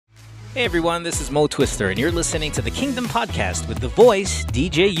Hey everyone, this is Mo Twister, and you're listening to the Kingdom Podcast with the voice,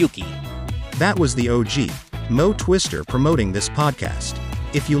 DJ Yuki. That was the OG, Mo Twister, promoting this podcast.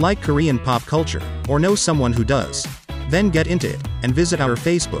 If you like Korean pop culture, or know someone who does, then get into it, and visit our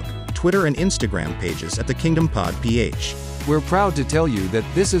Facebook, Twitter and Instagram pages at the Kingdom Pod PH. We're proud to tell you that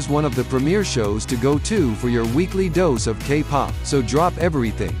this is one of the premier shows to go to for your weekly dose of K-pop. So drop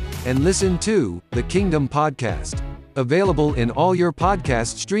everything and listen to the Kingdom Podcast. Available in all your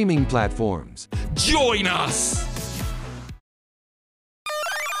podcast streaming platforms. Join us!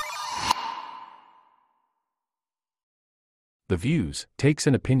 The views, takes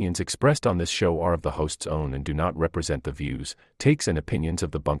and opinions expressed on this show are of the host's own and do not represent the views, takes and opinions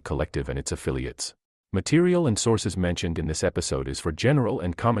of the Bunk Collective and its affiliates. Material and sources mentioned in this episode is for general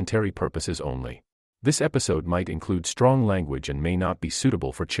and commentary purposes only. This episode might include strong language and may not be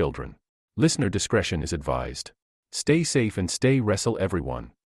suitable for children. Listener discretion is advised. Stay safe and stay wrestle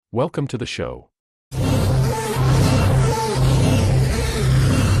everyone. Welcome to the show.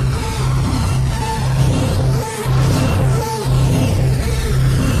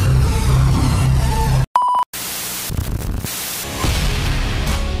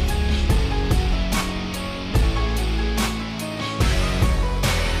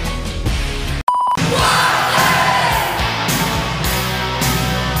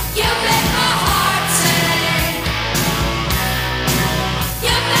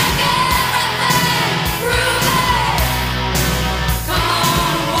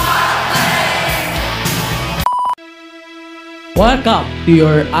 Welcome to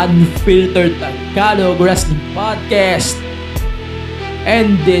your unfiltered Tagalog Wrestling Podcast.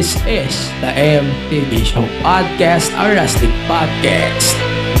 And this is the MTG Show Podcast, a wrestling podcast.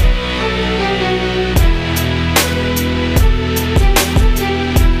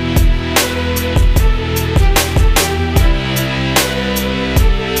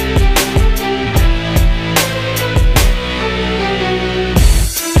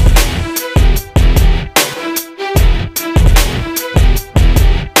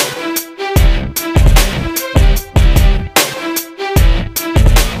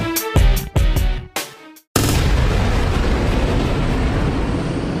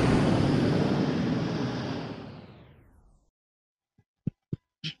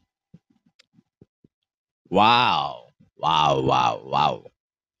 Wow.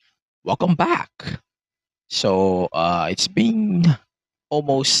 Welcome back. So, it's been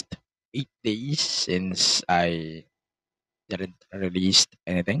almost 8 days since I didn't release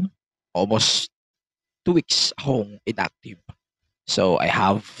anything. Almost 2 weeks akong inactive. So, I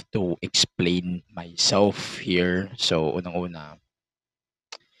have to explain myself here. So, unang-una,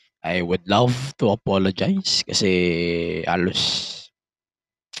 I would love to apologize kasi halos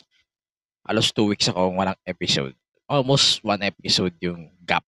 2 weeks akong walang episode. Almost one episode yung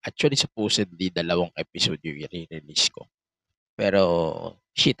gap. Actually, supposedly, 2 episode yung i-release ko. Pero,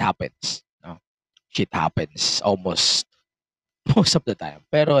 shit happens. No? Shit happens almost most of the time.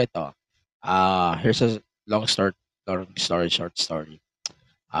 Pero ito, here's a short story.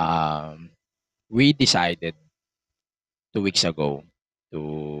 We decided 2 weeks ago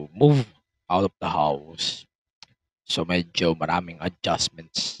to move out of the house. So, medyo maraming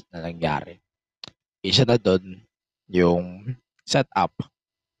adjustments na nangyari. Isa na doon, yung setup.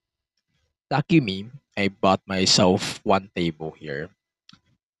 Lucky me, I bought myself one table here.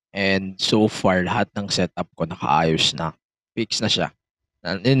 And so far, lahat ng setup ko nakaayos na. Fix na siya.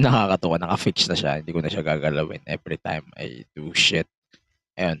 Yung nakakatuwa, naka-fix na siya. Hindi ko na siya gagalawin every time I do shit.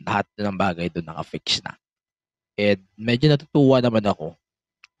 Ayun, lahat ng bagay doon naka-fix na. And medyo natutuwa naman ako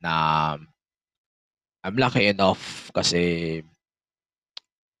na I'm lucky enough kasi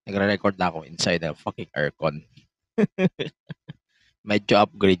nagre-record na ako inside the fucking aircon. Medyo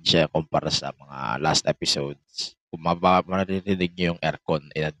upgrade siya kumpara sa mga last episodes. Kung maririnig niyo yung aircon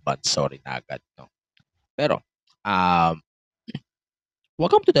in advance, sorry na agad. No? Pero,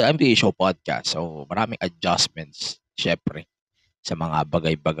 welcome to the MTG Show Podcast. So, maraming adjustments, syempre, sa mga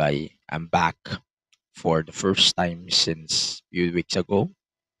bagay-bagay. I'm back for the first time since few weeks ago.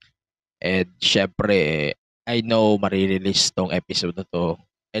 And syempre, I know marirelease tong episode na to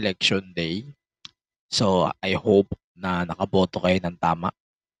election day. So, I hope na nakaboto kayo ng tama.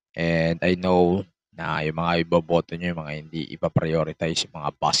 And I know na yung mga iboboto nyo, yung mga hindi ipa-prioritize yung mga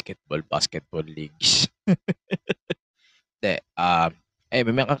basketball leagues. Hindi,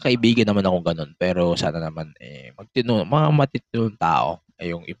 may mga kaibigan naman akong ganun. Pero sana naman, mga matitinong tao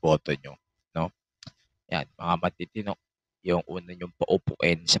ay yung iboto nyo. No? Yan, mga matitino. Yung una nyong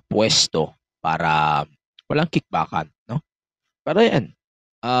paupuin sa pwesto para walang kickbackan. No? Pero yan,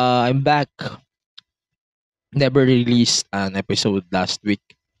 I'm back. Never released an episode last week.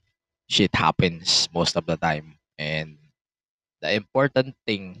 shit happens most of the time. And the important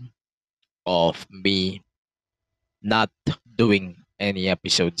thing of me not doing any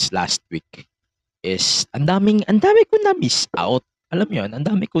episodes last week is ang dami ko na miss out. Alam mo 'yun, ang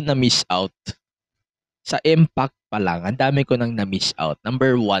dami ko na miss out. Sa Impact pa lang, ang dami ko nang na-miss out.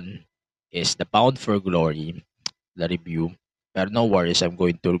 Number one is the Bound for Glory, the review. Pero no worries, I'm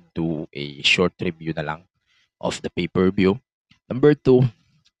going to do a short review na lang of the pay-per-view. Number two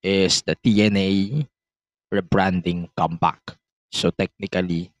is the TNA rebranding comeback. So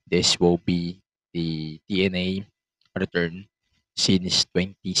technically, this will be the TNA return since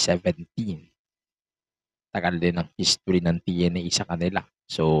 2017. Tagal din ang history ng TNA sa kanila.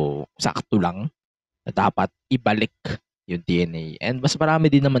 So, sakto lang na dapat ibalik yung TNA. And mas marami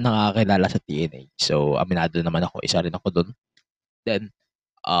din naman nakakakilala sa TNA. So, aminado naman ako. Isa rin ako dun. Then,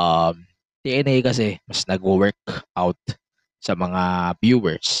 TNA kasi mas nag-work out sa mga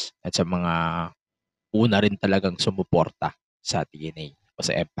viewers at sa mga una rin talagang sumuporta sa TNA o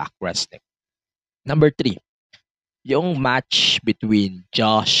sa Impact Wrestling. Number 3, yung match between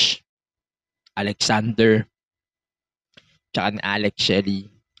Josh Alexander tsaka ni Alex Shelley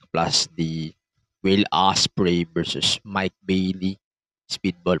plus the Will Ospreay versus Mike Bailey,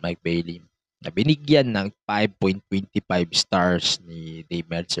 Speedball Mike Bailey, na binigyan ng 5.25 stars ni Dave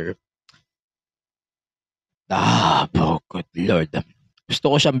Meltzer. Oh, good Lord. Gusto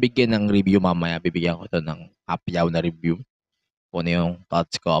ko siyang bigyan ng review mamaya. Bibigyan ko to ng hapyaw na review kung ano yung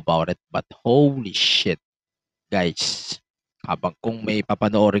thoughts ko about it. But holy shit, guys. Kung may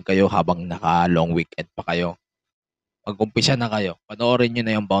papanoorin kayo habang naka-long weekend pa kayo, mag-umpisa na kayo. Panoorin nyo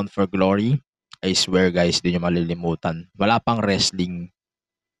na yung Bound for Glory. I swear guys, di nyo malilimutan. Wala pang wrestling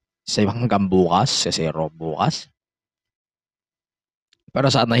sa hanggang bukas, kasi Raw bukas. Pero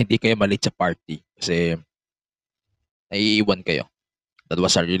sana hindi kayo malit sa party kasi naiiwan kayo. That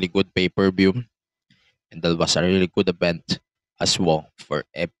was a really good pay-per-view and that was a really good event as well for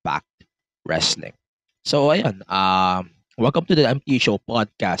Impact Wrestling. So ayan, welcome to the MTG Show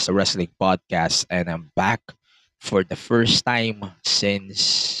podcast, a wrestling podcast, and I'm back for the first time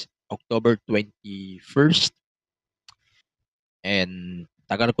since October 21st. And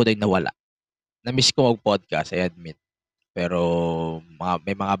tagal ko din nawala. Na-miss ko mag-podcast, I admit. Pero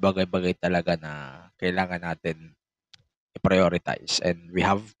may mga bagay-bagay talaga na kailangan natin i-prioritize. And we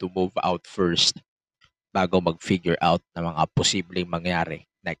have to move out first bago mag-figure out na mga posibleng mangyari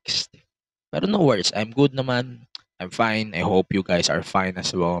next. Pero no worries, I'm good naman. I'm fine. I hope you guys are fine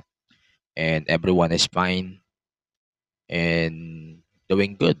as well. And everyone is fine. And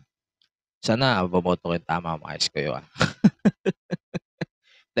doing good. Sana bumoto ko yung tama, maayos kayo.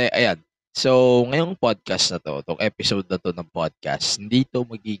 Ayan. So, ngayong podcast na to, itong episode na to ng podcast, hindi to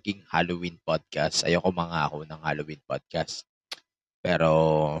magiging Halloween podcast. Ayoko mangako ng Halloween podcast.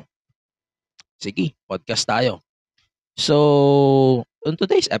 Pero, sige, podcast tayo. So, on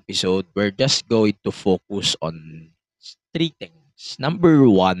today's episode, we're just going to focus on 3 things. Number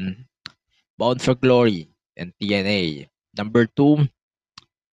 1, Bound for Glory and TNA. Number 2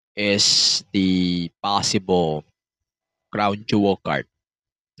 is the possible Crown Jewel card,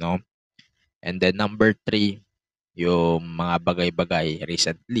 no? And then number 3, yung mga bagay-bagay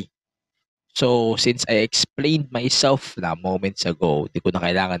recently. So, since I explained myself na moments ago, di ko na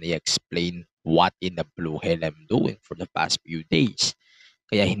kailangan i-explain what in the blue hell I'm doing for the past few days.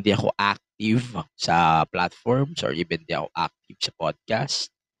 Kaya hindi ako active sa platforms or even hindi ako active sa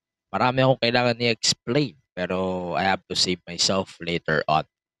podcast. Marami akong kailangan i-explain, pero I have to save myself later on.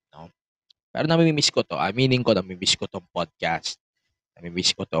 No? Pero namimiss ko to. Aminin ko, namimiss ko tong podcast.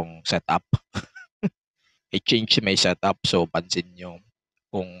 Namimiss ko tong setup. I-change my setup, so pansin nyo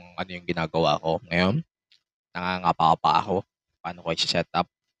kung ano yung ginagawa ko ngayon. Nangangapa pa ako. Paano ko i-setup?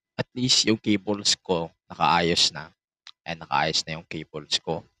 At least yung cables ko nakaayos na. And nakaayos na yung cables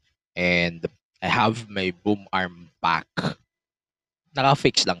ko. And I have my boom arm back.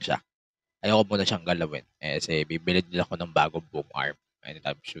 Naka-fix lang siya. Ayoko muna siyang galawin. Kasi bibili din ako ng bagong boom arm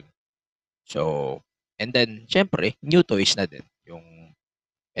anytime soon. So, and then, syempre, new toys na din. Yung,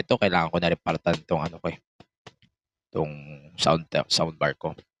 ito, kailangan ko na rin paltan itong ano ko itong soundbar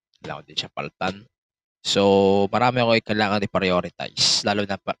ko. Kailangan din siya paltan. So, marami ako kailangan i-prioritize. Lalo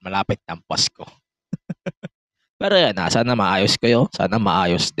na malapit ng Pasko. Pero yan, sana maayos kayo. Sana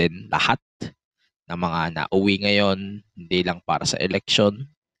maayos din lahat ng mga nauwi ngayon. Hindi lang para sa election,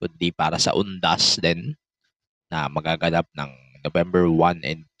 kundi para sa undas din na magaganap ng November 1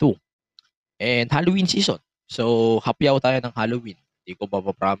 and 2. And Halloween season. So, hapyaw tayo ng Halloween. Hindi ko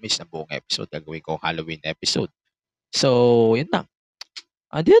mapapromise na buong episode gagawin ko Halloween episode. So, yun lang.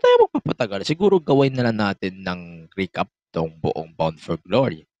 Hindi na tayo magpapatagal. Siguro gawin na lang natin ng recap tong buong Bound for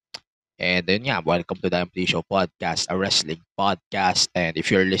Glory. And then yeah, welcome to the MTG Show podcast, a wrestling podcast. And if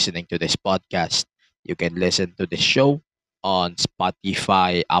you're listening to this podcast, you can listen to the show on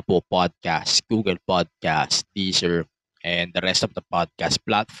Spotify, Apple Podcasts, Google Podcasts, Deezer, and the rest of the podcast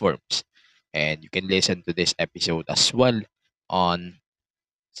platforms. And you can listen to this episode as well on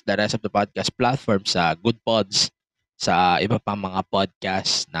the rest of the podcast platforms sa Good Pods, sa iba pang mga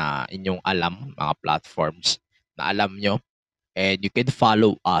podcast na inyong alam, mga platforms na alam nyo. And you can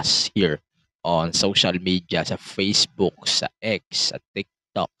follow us here on social media sa Facebook, sa X, sa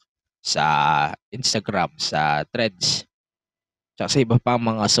TikTok, sa Instagram, sa Threads, tsaka sa iba pang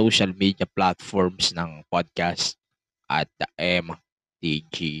mga social media platforms ng podcast at the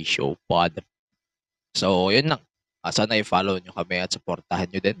MTG Show Pod. So, yun lang. Sana i-follow nyo kami at supportahan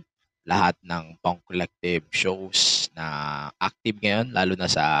nyo din lahat ng Punk Collective shows na active ngayon, lalo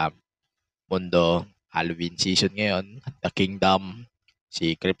na sa mundo. Halloween season ngayon. The Kingdom,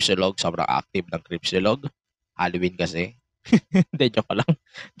 si Cripsilog, sobrang active ng Cripsilog. Halloween kasi. Hindi, joke lang.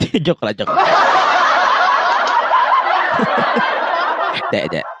 Hindi, joke lang.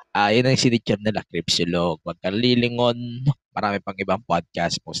 Hindi. Yun ang signature nila, Cripsilog. Huwag kang lilingon. Marami pang ibang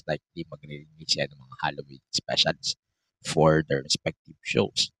podcast, most likely mag-release yan ng mga Halloween specials for their respective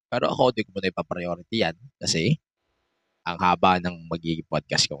shows. Pero ako, di ko muna ipapriority yan kasi ang haba ng magiging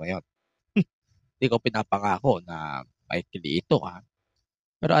podcast ko ngayon. Hindi ko pinapangako na maikli ito ha.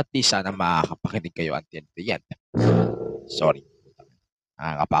 Pero at least sana makakapakinig kayo until the end. Sorry.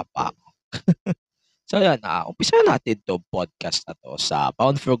 Nakakapapa ako. So yan, umpisa natin to podcast na to sa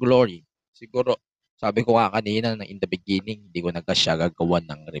Bound for Glory. Siguro, sabi ko nga kanina na in the beginning, hindi ko na siya gagawa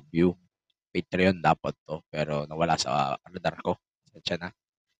ng review. Patreon dapat to. Pero nawala sa radar ko. Sadya na.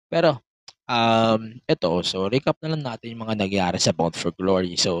 Pero, ito, so recap na lang natin yung mga nangyari sa Bound for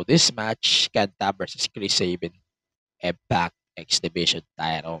Glory. So, this match, Kenta versus Chris Sabin, Impact X Division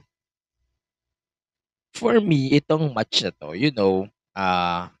title. For me, itong match na to,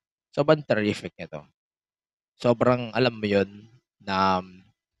 sobrang terrific ito. Sobrang, alam mo yun, na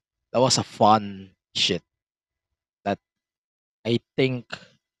that was a fun shit that I think,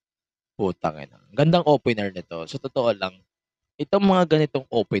 putang ina. Gandang opener nito. So, totoo lang, itong mga ganitong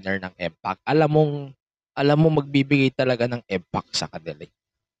opener ng Impact, alam mo magbibigay talaga ng impact sa kanila.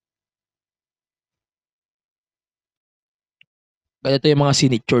 Ganito yung mga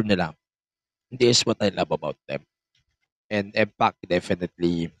signature nila. This is what I love about them. And Impact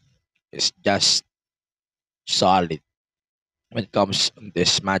definitely is just solid when it comes to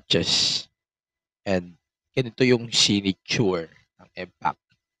these matches. And ganito yung signature ng Impact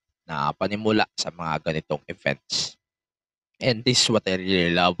na panimula sa mga ganitong events. And this is what I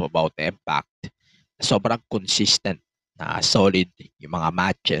really love about Impact. Sobrang consistent na solid yung mga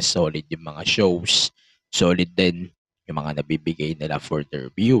matches, solid yung mga shows, solid din yung mga nabibigay nila for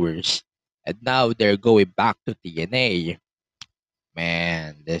their viewers. And now they're going back to TNA.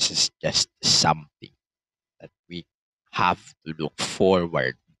 Man, this is just something that we have to look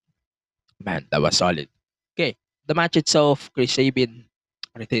forward. Man, that was solid. Okay, the match itself, Chris Sabin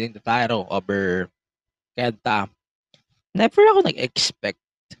retaining the title over Kenta. Never ako nag-expect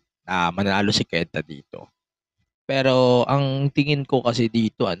na manalo si Kenta dito. Pero ang tingin ko kasi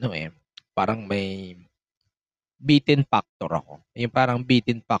dito, parang may beaten factor ako. Yung parang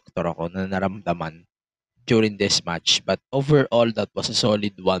beaten factor ako na naramdaman during this match. But overall, that was a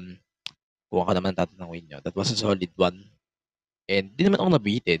solid one. Kung ako naman tatanungin nyo, that was a solid one. And di naman ako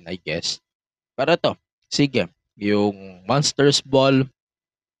nabitin, I guess. Pero ito, sige, yung Monsters Ball.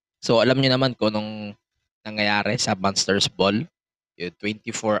 So, alam niyo naman kung nung nangyayari sa Monsters Ball, yung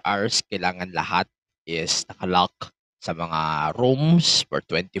 24 hours, kailangan lahat is nakalock sa mga rooms for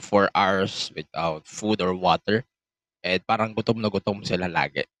 24 hours without food or water. And parang gutom na gutom sila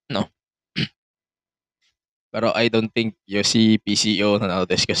lagi, no? Pero I don't think yung si PCO, nanonood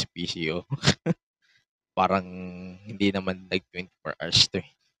ko si PCO. Parang hindi naman like 24 hours to.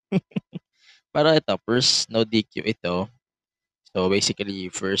 Pero ito, first no DQ ito. So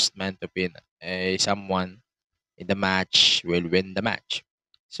basically, first man to pin, someone in the match will win the match.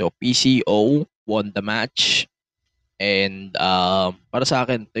 So PCO won the match. And para sa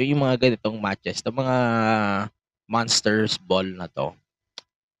akin, ito yung mga ganitong matches, ito mga Monsters Ball na to.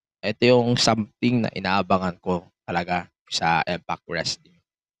 Ito yung something na inaabangan ko talaga sa Impact Wrestling.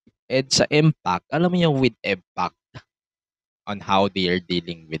 And sa Impact, alam mo yung with Impact on how they are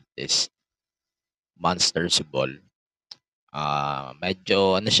dealing with this Monsters Ball.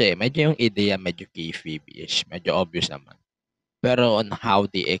 Medyo medyo yung ideya medyo kayfabe-ish, medyo obvious naman. Pero on how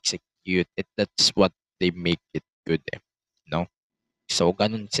they execute it, that's what they make it good, no? So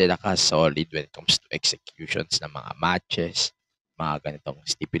ganun sila ka solid when it comes to executions ng mga matches, mga ganitong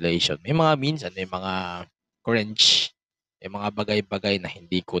stipulation. May mga minsan, may mga cringe, may mga bagay-bagay na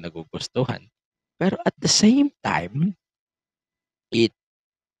hindi ko nagugustuhan. Pero at the same time, it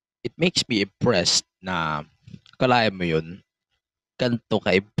it makes me impressed na akalain mo yun, ganito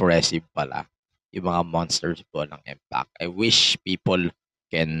ka-impressive pala yung mga monsters po ng Impact. I wish people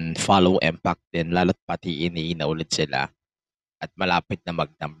can follow Impact din, lalo't pati iniina ulit sila at malapit na mag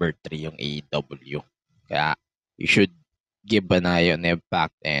number 3 yung AEW. Kaya you should give an eye on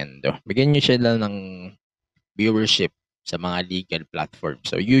Impact and bigyan nyo sila ng viewership sa mga legal platforms.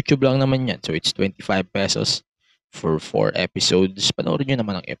 So YouTube lang naman yan. So it's 25 pesos for 4 episodes. Panoorin nyo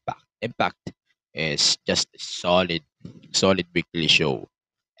naman ang Impact. Impact is just a solid weekly show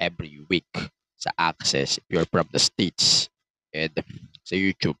every week sa Access if you're from the States, and sa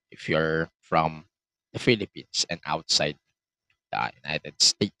YouTube if you're from the Philippines and outside the United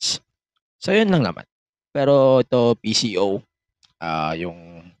States. So yun lang naman. Pero ito PCO,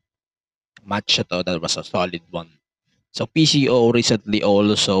 yung match na to, that was a solid one. So PCO recently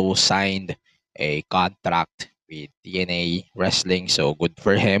also signed a contract with TNA Wrestling. So good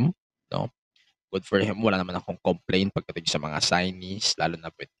for him, no? Good for him. Wala naman akong complaint pagdating sa mga signees, lalo na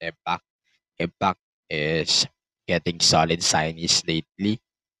with Impact. Impact is getting solid signees lately.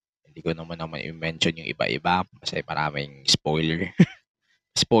 Hindi ko naman i-mention yung iba-iba kasi maraming spoiler.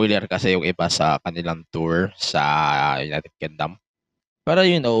 Spoiler kasi yung iba sa kanilang tour sa United Kingdom. Pero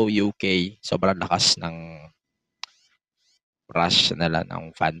UK, sobrang lakas ng rush nila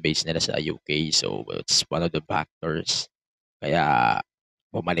ng fanbase nila sa UK. So, it's one of the factors. Kaya,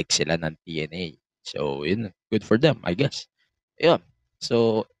 bumalik sila ng TNA. So, yun. Good for them, I guess. Yun.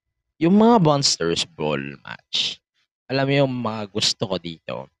 So, yung mga Monsters Ball match, alam mo yung mga gusto ko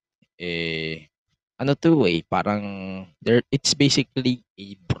dito, parang, it's basically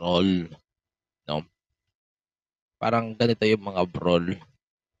a brawl. No? Parang ganito yung mga brawl.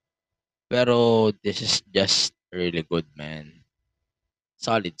 Pero, this is just really good, man.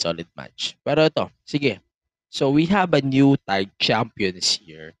 Solid match. Pero ito, sige. So, we have a new tag champions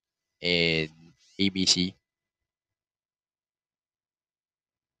here in ABC.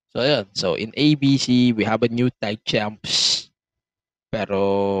 So, ayan. So, in ABC, we have a new tag champs.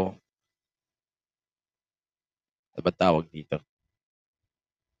 Pero, ano ba tawag dito?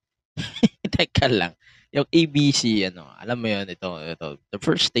 Teka lang. Yung ABC, alam mo yun, ito. The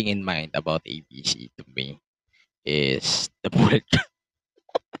first thing in mind about ABC to me is the Bullet Club.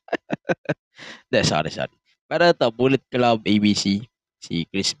 sorry. Pero ito, Bullet Club ABC, si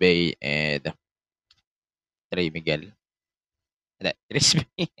Chris Bay and Trey Miguel. Chris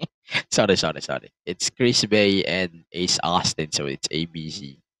Bay. sorry. It's Chris Bay and Ace Austin, so it's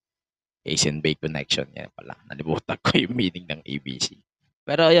ABC. Ace and Bay connection. Yan pala. Nalimutan ko yung meaning ng ABC.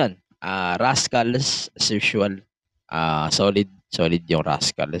 Pero ayun, Rascals as usual. Solid yung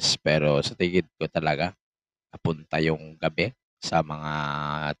Rascals. Pero sa tingin ko talaga, napunta yung gabi sa mga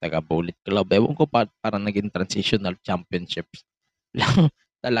taga Bullet Club. Ewan ko parang naging transitional championships lang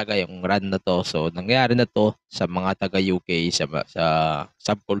talaga yung run na to. So, nangyari na to sa mga taga UK, sa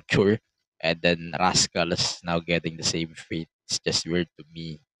subculture. And then, Rascals now getting the same fate. It's just weird to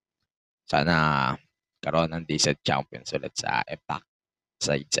me. Sana karoon ng decent champions ulit sa Impact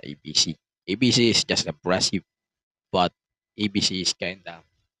side sa ABC. ABC is just impressive. But, ABC is kinda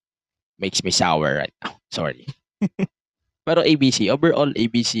makes me sour right now. Sorry. Pero overall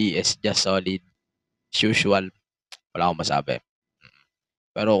ABC is just solid. As usual, wala akong masabi.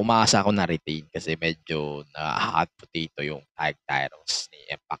 Pero umaasa ako na retain kasi medyo hot potato yung tag titles ni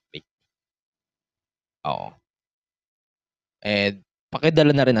Impact League. Oo. And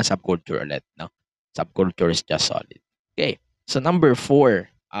pakidala na rin ang subculture ulit, no? Subculture is just solid. Okay. So number 4,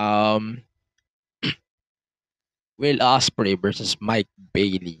 Will Ospreay versus Mike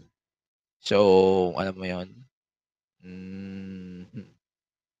Bailey. So, alam mo yun?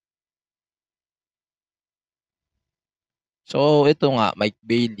 So, ito nga, Mike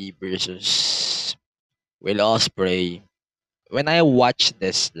Bailey versus Will Ospreay. When I watch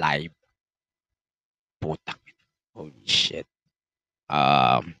this live, putang, holy shit.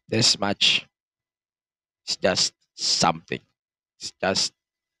 This match is just something. It's just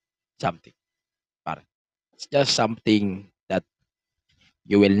something. Parang, it's just something that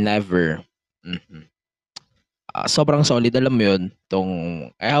you will never. Sobrang solid, alam mo yun.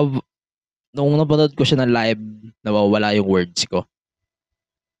 Nung napanood ko siya ng live, nawawala yung words ko.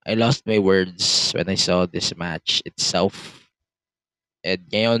 I lost my words when I saw this match itself. And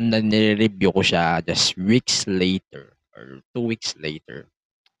ngayon na nire-review ko siya just weeks later or 2 weeks later.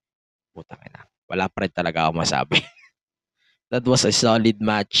 Putang ina. Wala pa rin talaga ako masabi. That was a solid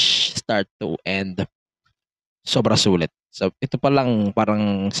match start to end. Sobra sulit. So, ito pa lang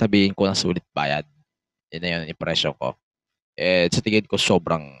parang sabihin ko na sulit bayad. Yun na yun, impression ko. Sa tingin ko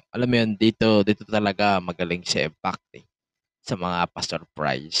sobrang, alam mo yun, dito talaga magaling si Impact eh, sa mga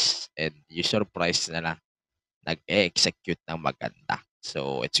pa-surprise. And yung surprise nila, nag-execute ng maganda.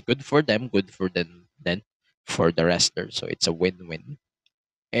 So, it's good for them then for the wrestler. So, it's a win-win.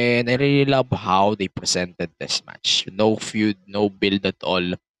 And I really love how they presented this match. No feud, no build at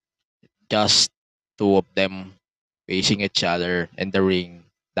all. Just two of them facing each other in the ring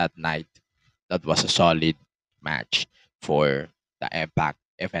that night. That was a solid match for the Impact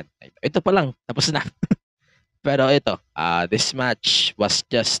event night. Ito pa lang, tapos na. Pero ito, this match was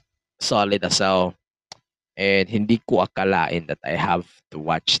just solid as well. And hindi ko akalain that I have to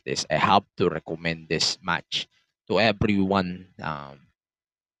watch this. I have to recommend this match to everyone.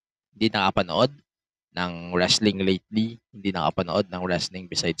 Hindi nakapanood ng wrestling lately, hindi nakapanood ng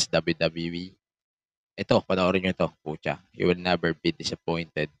wrestling besides WWE. Ito, panoorin nyo ito, pucha. You will never be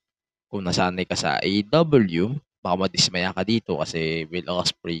disappointed. Kung nasanay ka sa AEW, baka madismaya ka dito kasi Will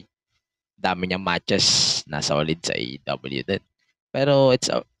Ospreay, dami niyang matches na solid sa AEW din. Pero it's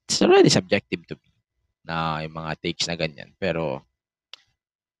already subjective to me na yung mga takes na ganyan. Pero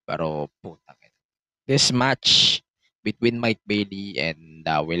puta. This match between Mike Bailey and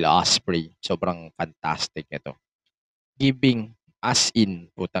Will Ospreay, sobrang fantastic ito. Giving as in,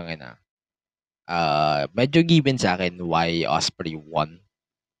 putang ina. Medyo given sa akin why Ospreay won.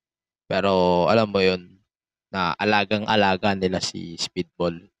 Pero alam mo yun, na alagang-alaga nila si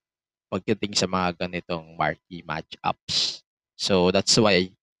Speedball pagdating sa mga ganitong marquee matchups. So that's why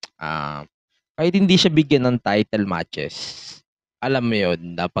kahit hindi siya bigyan ng title matches, alam mo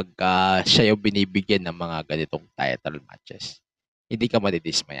yun na pagka siya yung binibigyan ng mga ganitong title matches, hindi ka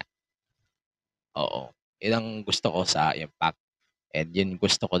madidismaya. Oo. Yun ang gusto ko sa Impact. And yun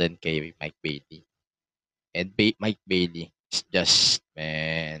gusto ko din kay Mike Bailey. And Mike Bailey is just,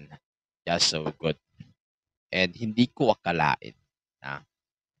 man, just so good. And hindi ko akalain na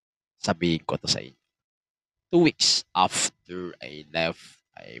sabihin ko to sa inyo. 2 weeks after I left,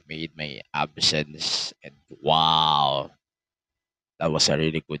 I made my absence and wow, that was a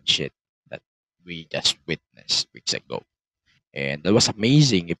really good shit that we just witnessed weeks ago. And that was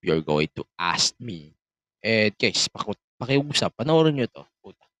amazing if you're going to ask me. And guys, pakiusap, panoorin nyo to.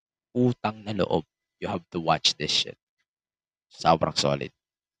 Utang na loob. You have to watch this shit. Sobrang solid.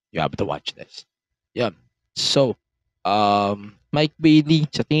 You have to watch this. Yan. So, Mike Bailey,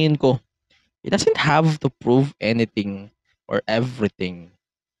 sa tingin ko, he doesn't have to prove anything or everything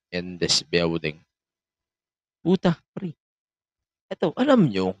in this building. Puta, pre. Ito, alam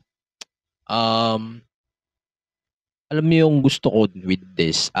mo yung gusto ko with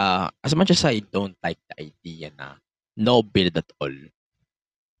this, as much as I don't like the idea na no build at all,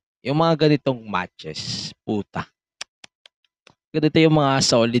 yung mga ganitong matches, puta. Ganito yung mga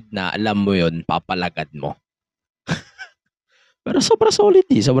solid na alam mo yun, papalagad mo. Pero sobrang solid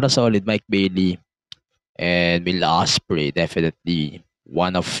eh. Sobrang solid. Mike Bailey and Will Ospreay, definitely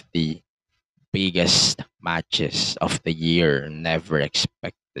one of the biggest matches of the year. Never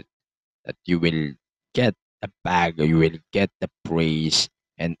expected that you will get the bag, or you will get the praise,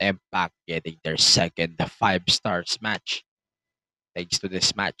 and Impact getting their second 5 stars match thanks to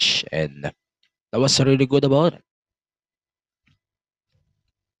this match. And that was really good about it.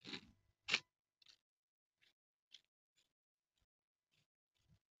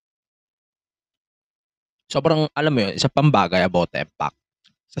 Sobrang, alam mo yun, isa pang bagay about Impact.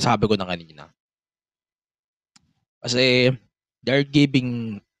 Sasabi ko na kanina. Kasi, they're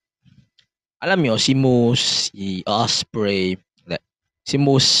giving, alam nyo, si Moose, si Ospreay, si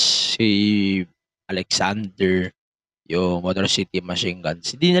Moose, si Alexander, yung Motor City Machine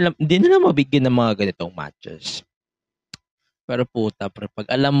Guns, hindi nila mabigyan ng mga ganitong matches. Pero puta, pag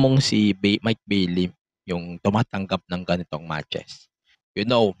alam mong si Mike Bailey, yung tumatanggap ng ganitong matches, you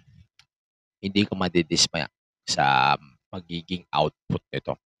know, hindi ka madidismaya sa magiging output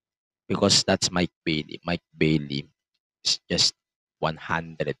nito. Because that's Mike Bailey. Mike Bailey is just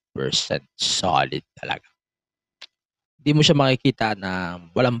 100% solid talaga. Hindi mo siya makikita na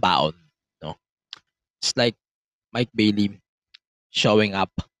walang baon, no? It's like Mike Bailey showing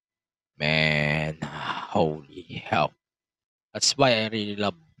up. Man, holy hell. That's why I really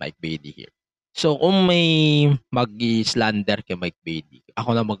love Mike Bailey here. So, kung may mag-slander kay Mike Bailey,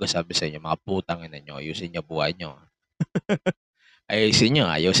 ako na magsasabi sa inyo, mga putang ina nyo, ayusin nyo buhay nyo. ayusin nyo.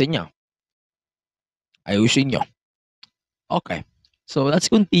 Ayusin nyo. Okay. So,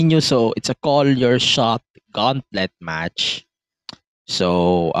 let's continue. So, it's a call your shot gauntlet match.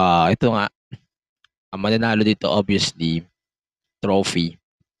 So, ito nga, ang mananalo dito, obviously, trophy.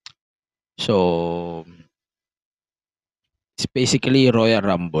 So, It's basically Royal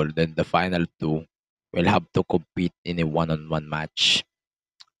Rumble, then the final two will have to compete in a one-on-one match.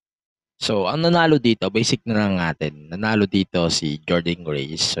 So, ang nanalo dito, basic na lang natin. Nanalo dito si Jordan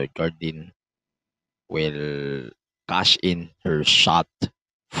Grace. So, Jordan will cash in her shot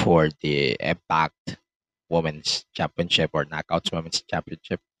for the Impact Women's Championship or Knockouts Women's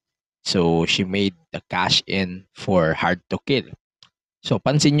Championship. So, she made the cash in for Hard to Kill. So,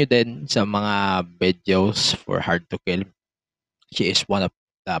 pansin nyo din sa mga videos for Hard to Kill, she is one of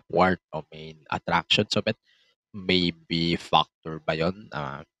the part of main attractions of it. Maybe factor ba yun?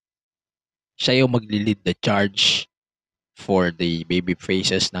 Siya yung magli-lead the charge for the baby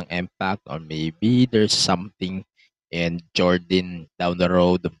faces ng Impact, or maybe there's something in Jordan down the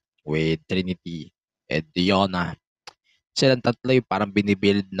road with Trinity and Diona. Silang tatlo yung parang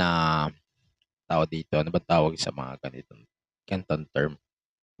binibuild na tao dito. Ano ba tawag sa mga ganitong term?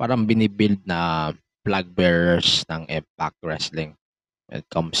 Parang binibuild na flag bearers ng Impact Wrestling when it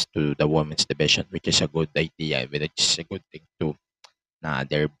comes to the women's division, which is a good idea, which is a good thing too, na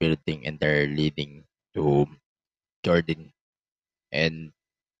they're building and they're leading to Jordan. And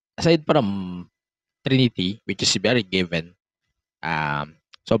aside from Trinity, which is very given,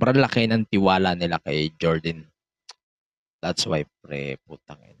 sobrang laki ng tiwala nila kay Jordan. That's why, pre,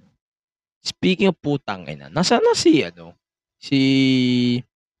 putang ina. Speaking of putang ina, nasaan na si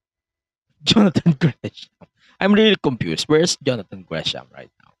Jonathan Gresham? I'm really confused. Where's Jonathan Gresham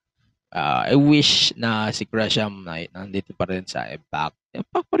right now? I wish na si Gresham na nandito pa rin sa Impact.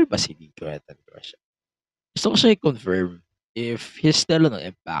 Impact pa rin ba si Jonathan Gresham? Gusto ko siya i-confirm if he's still on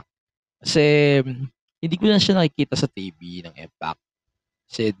Impact. Kasi hindi ko na siya nakikita sa TV ng Impact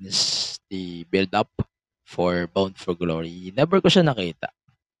since the build-up for Bound for Glory. Never ko siya nakita.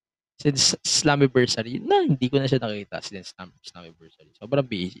 Since Slammiversary, hindi ko na siya nakita since Slammiversary. Sobrang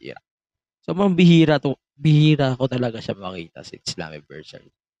bihira. Sobrang bihira ko talaga siya makita since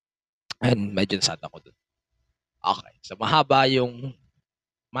Slammiversary. And medyo sad ako dun. Okay, so mahaba yung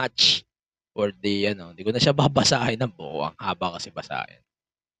match for the, hindi ko na siya babasahin ng buo. Ang haba kasi basahin.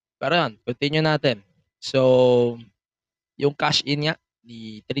 Pero yan, continue natin. So, yung cash in nga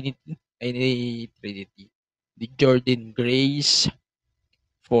ni Jordan Grace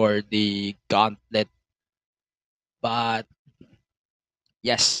for the gauntlet. But,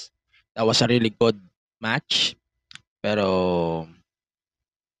 yes, that was a really good match. Pero,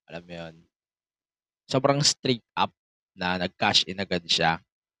 alam mo yun, sobrang straight up na nag-cash in agad siya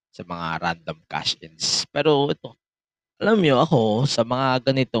sa mga random cash ins. Pero ito, alam mo ako, sa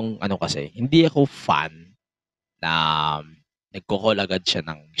mga ganitong kasi, hindi ako fan na nagko-call agad siya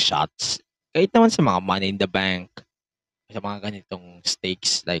ng shots. Kahit naman sa mga Money in the Bank, sa mga ganitong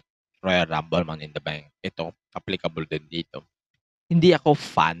stakes like Royal Rumble, Money in the Bank, ito, applicable din dito. Hindi ako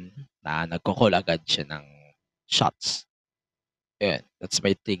fan na nagko-call agad siya ng shots. Ayan, that's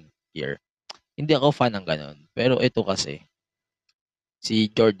my thing here. Hindi ako fan ng ganun. Pero ito kasi, si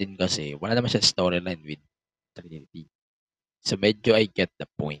Jordan kasi, wala naman siya storyline with Trinity. So medyo I get the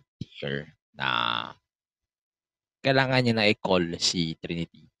point here na kailangan niya na i-call si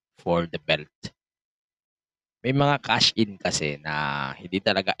Trinity for the belt. May mga cash-in kasi na hindi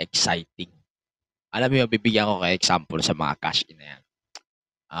talaga exciting. Alam mo yung bibigyan ko kay example sa mga cash-in na yan.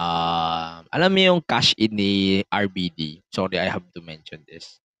 Alam mo yung cash-in ni RBD? Sorry, I have to mention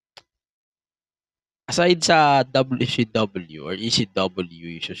this. Aside sa WCW or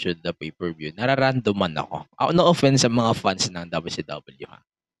ECW, yung susunod na pay-per-view, nararandoman ako. No offense sa mga fans ng WCW, ha.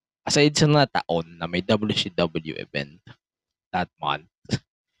 Aside sa taon na may WCW event that month,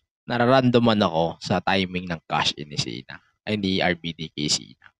 nararandoman ako sa timing ng cash-in ni Cena. Ay, ni RBD kay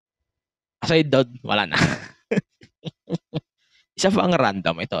Cena. Aside doon, wala na. Isa pang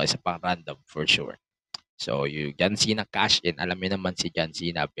random. Ito, isa pang random for sure. So, yung John Cena cash-in, alam niyo naman si John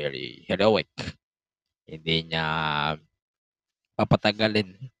Cena, very heroic. Hindi niya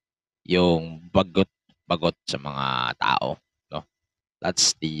papatagalin yung bagot sa mga tao. No?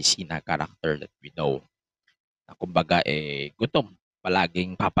 That's the Cena character that we know. Na kumbaga, gutom.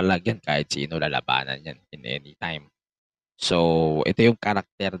 Palaging papalagyan kahit sino lalabanan yan in any time. So, ito yung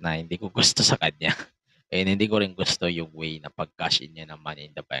character na hindi ko gusto sa kanya. And hindi ko rin gusto yung way na pag-cash in niya ng Money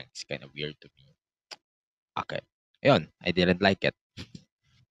in the Bank. It's kind of weird to me. Okay. Ayun, I didn't like it.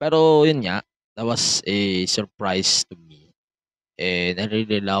 Pero yun nga, that was a surprise to me. And I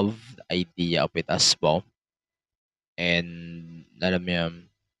really love the idea of it as well. And alam mo yun,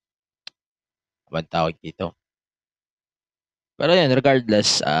 abang tawag dito. Pero yun,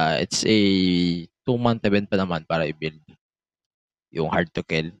 regardless, it's a 2-month event pa naman para i-build yung Hard to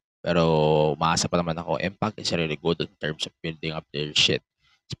Kill. Pero umaasa pa naman ako, Impact is really good in terms of building up their shit.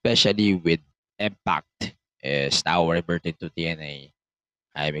 Especially with Impact is now reverted to TNA.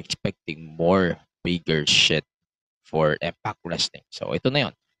 I'm expecting more bigger shit for Impact Wrestling. So ito na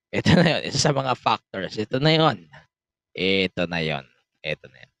 'yon. Ito na 'yon, isa sa mga factors. Ito na 'yon. Ito na 'yon. Ito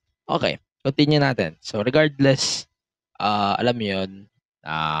na 'yon. Okay, continue natin. So regardless, alam mo 'yon,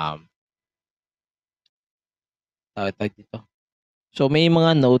 um, tawag dito. So may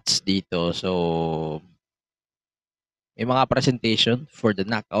mga notes dito. So may mga presentation for the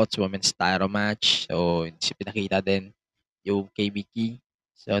Knockouts Women's Title match. So pinakita din yung KBK.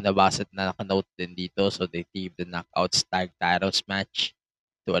 So nabasa na naka-note din dito. So they gave the Knockouts Tag Titles match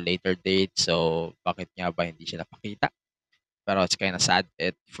to a later date. So bakit nga ba hindi siya napakita? Pero it's kind of sad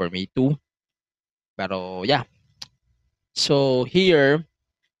for me too. Pero yeah. So here,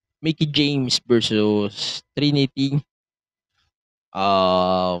 Mickey James versus Trinity.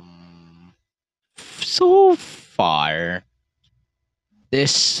 So far,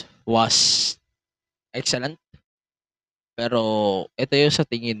 this was excellent. Pero ito yung sa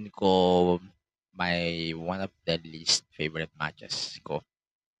tingin ko one of the least favorite matches ko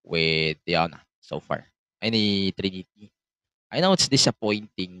with Diana so far. Any Trinity. I know it's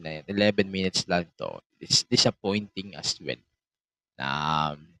disappointing na 11 minutes lang to. It's disappointing as well.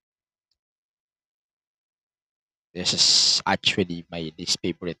 This is actually my least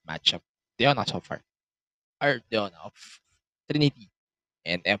favorite matchup. Diana so far. Or Diana of Trinity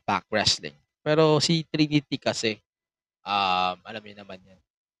and Impact Wrestling. Pero si Trinity kasi, alam niyo naman yan.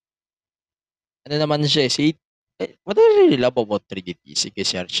 Ano naman siya, what I really love about Trinity, sige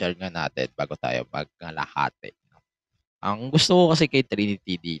share nga natin bago tayo magkalahati. Ang gusto ko kasi kay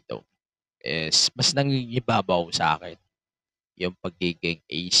Trinity dito is mas nangingibabaw sa akin yung pagiging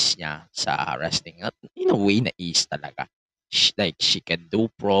ace niya sa wrestling. At in a way na ace talaga. She can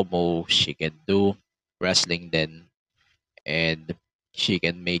do promo, she can do wrestling then, and she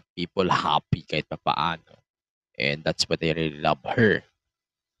can make people happy kahit papaano. And that's what I really love her.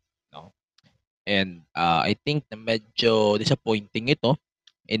 No? And I think na medyo disappointing ito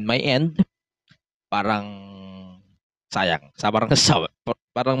in my end. Parang sayang.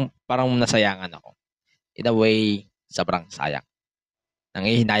 Parang nasayangan ako. In a way, sobrang sayang.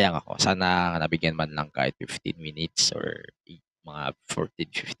 Nangihinayang ako. Sana nabigyan man lang kahit 15 minutes or mga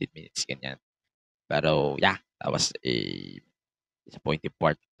 14-15 minutes ganyan. Pero yeah, that was a disappointing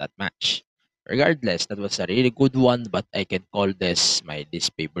part of that match. Regardless, that was a really good one, but I can call this my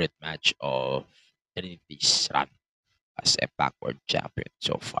least favorite match of Trinity's run as a backward champion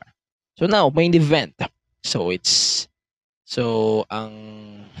so far. So now, main event.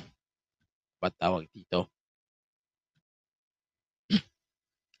 Ang ba't tawag dito?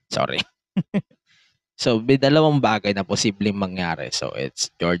 Sorry. So, may dalawang bagay na posibleng mangyari. So, it's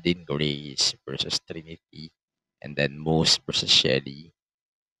Jordan Grace versus Trinity. And then Moose versus Shelly.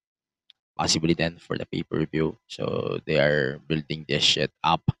 Possibly then for the pay-per-view. So, they are building this shit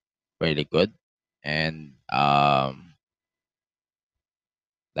up really good. And,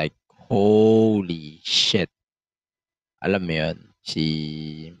 like, holy shit. Alam mo yun, si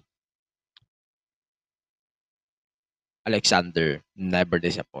Alexander never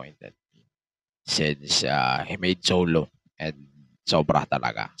disappointed since he made solo, and sobra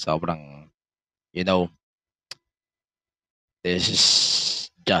talaga. Sobrang, this is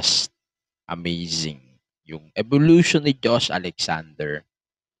just amazing. Yung evolution ni Josh Alexander,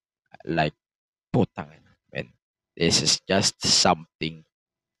 like, putang ina, man. This is just something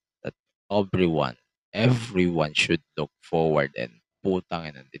that everyone should look forward, and putang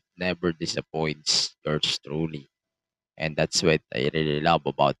ina, it never disappoints yours truly. And that's what I really love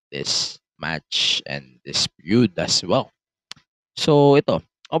about this match and this feud as well. So, ito.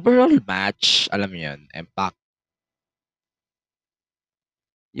 Overall match, alam mo yun, Impact.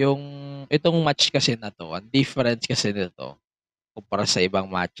 Itong match kasi na to, ang difference kasi nito, kumpara sa ibang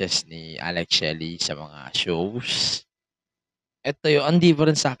matches ni Alex Shelley sa mga shows. Ito ang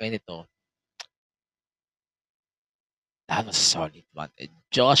difference sa akin ito. That was a solid one. And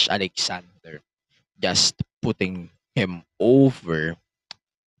Josh Alexander just putting him over.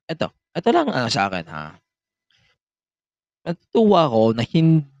 Ito lang sa akin ha. Natutuwa ako na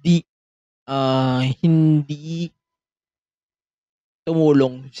hindi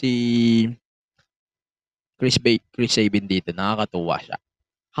tumulong si Chris Sabin dito. Nakakatuwa siya.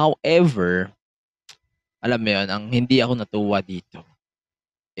 However, alam mo yun, ang hindi ako natuwa dito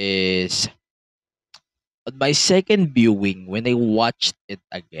is on my second viewing, when I watched it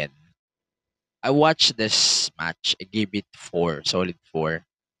again, I watched this match, I gave it 4, solid 4.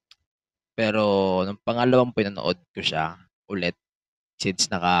 Pero nung pangalawang pinanood ko siya ulit, since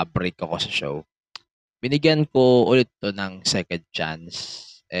naka-break ako sa show, binigyan ko ulit to ng second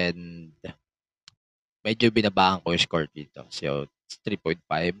chance, and medyo binabaan ko yung score dito. So, it's 3.5.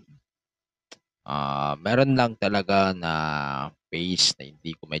 Meron lang talaga na pace na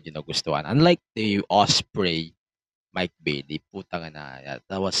hindi ko medyo nagustuhan. Unlike the Osprey, Mike Bailey, putang na,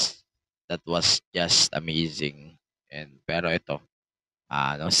 that was just amazing. Pero ito,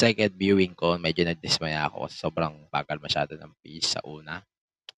 nung second viewing ko, medyo nagdismaya ako. Sobrang bagal masyado ng pace sa una.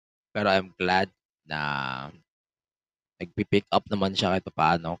 Pero I'm glad na nagpi-pick up naman siya kahit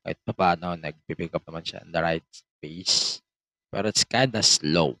papaano nagpi-pick up naman siya in the right pace. Pero it's kinda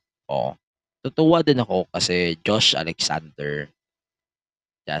slow. Oo. Tutuwa din ako kasi Josh Alexander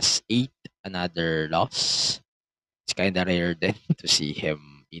just ate another loss. It's kinda rare din to see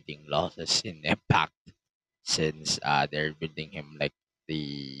him eating losses in Impact since they're building him like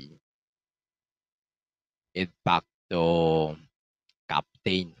the Impacto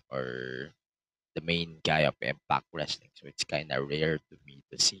captain or the main guy of Impact Wrestling. So it's kind of rare to me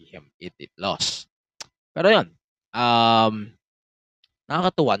to see him eat it loss. Pero yun,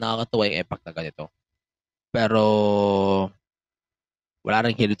 nakakatuwa yung Impact na ganito. Pero wala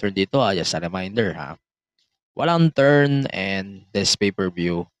ring heel turn dito, just a reminder ha. Walang turn and this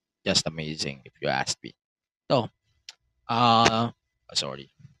pay-per-view just amazing if you ask me. So, sorry.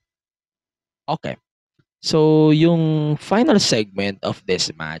 Okay. So, yung final segment of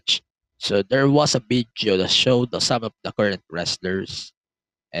this match, so there was a video that showed some of the current wrestlers.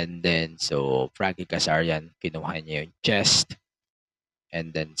 And then, so Frankie Kazarian, kinuha niya yung chest.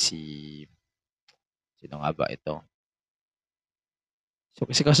 And then sino nga ba ito? So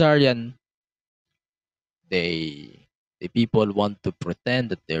si Kazarian, the people want to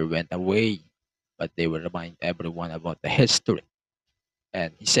pretend that they went away, but they will remind everyone about the history.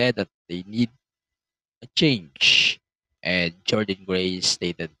 And he said that they need a change. And Jordan Gray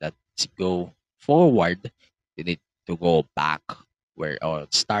stated that to go forward, they need to go back where it all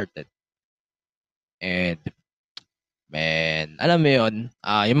started. And man, alam mo yun,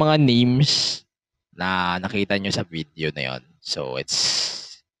 yung mga names na nakita nyo sa video na yun. So,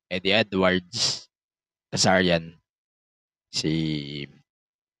 it's Eddie Edwards, Kazarian, si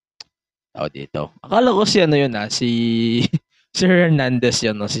dito. Akala ko si ano yun si si Hernandez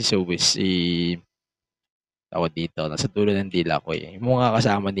yun, no? Si Suwis, dito, nasa dulo ng dila ko eh. Yung mga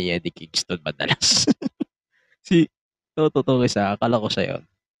kasama ni Eddie Kingston madalas. Totoo isa, akala ko siya yun.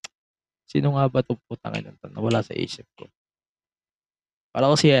 Sino nga ba itong putang ina to? Nawala sa isip ko.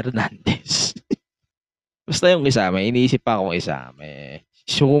 Akala ko si Hernandez. Basta yung isa, may iniisip pa akong isa. May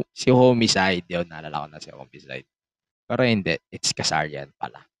si Homicide yun. Naalala ko na si Homicide. Pero hindi. It's Kazarian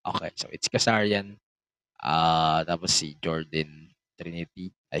pala. Okay. So, it's Kazarian. Tapos si Jordan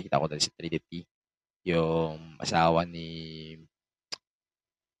Trinity. Nakita ko din si Trinity. Yung asawa ni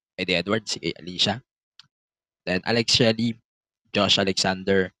Eddie Edwards, si Alicia. Then, Alex Shelley. Josh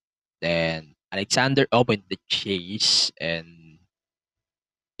Alexander. Then, Alexander opened the chase. And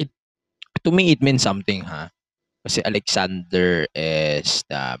to me, it means something, ha? Kasi Alexander is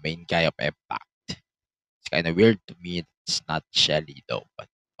the main guy of Impact. It's kind of weird to me. It's not Shelly though, but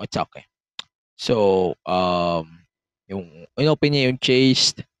it's okay. So, yung inopen niya yung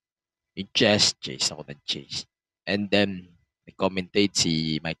chase ako ng chase. And then, nag-commentate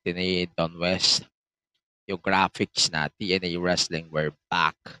si Mike TNA, Don West, yung graphics na TNA Wrestling were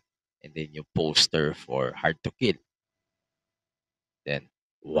back. And then yung poster for Hard to Kill. Then,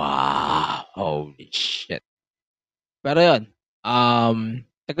 wow, holy shit. Pero yun,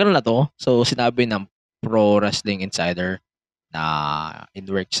 tagal na to. So, sinabi ng Pro Wrestling Insider na in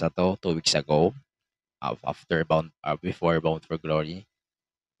works na to 2 weeks ago before Bound for Glory.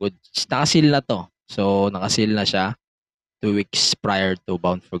 Good, nakasil na to. So, nakasil na siya 2 weeks prior to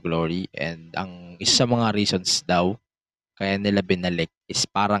Bound for Glory. And ang isa sa mga reasons daw kaya nila binalik is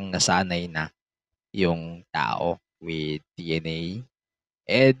parang nasanay na yung tao with TNA.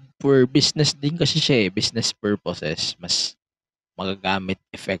 And for business din kasi siya business purposes, mas magagamit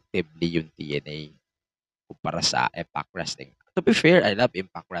effectively yung TNA kumpara sa Impact Wrestling. To be fair, I love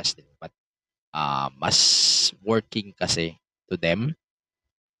Impact Wrestling, but mas working kasi to them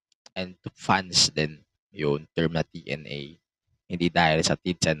and to fans din yung term na TNA. Hindi dahil sa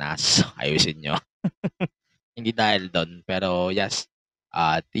tits and ass, ayusin nyo. Hindi dahil doon, pero yes,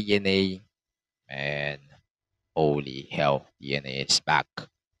 TNA and holy hell, TNA is back.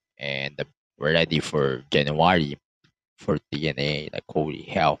 And we're ready for January for TNA. Like, holy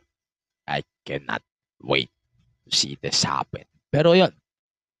hell. I cannot wait to see this happen. Pero yun.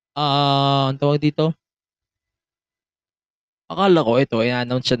 Ang tawag dito? Akala ko ito,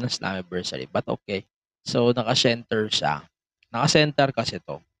 i-announce siya ng Slammiversary. But okay. So, naka-center siya. Naka-center kasi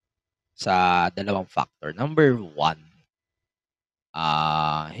to sa dalawang factor. Number one,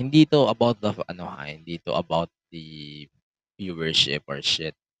 Hindi to about the hindi to about the viewership or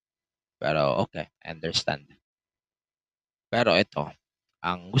shit. Pero okay, I understand. Pero ito,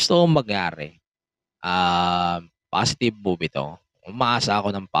 ang gusto kong mangyari, positive movie 'to. Umaasa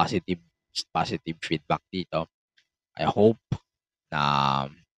ako ng positive feedback dito. I hope na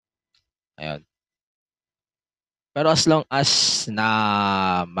ayun. Pero as long as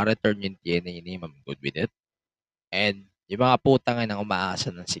na ma-return yung TNA name, I'm good with it. And yung mga putang inang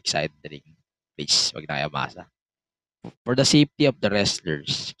umaasa ng six-sided ring, please, wag na kayo umasa. For the safety of the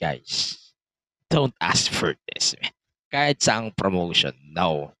wrestlers, guys, don't ask for this, man. Kahit saang promotion,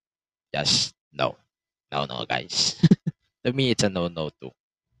 no. Just no. No, no, guys. To me, it's a no-no too.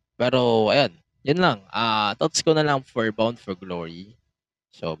 Pero, ayun. Yun lang. Thoughts ko na lang for Bound for Glory.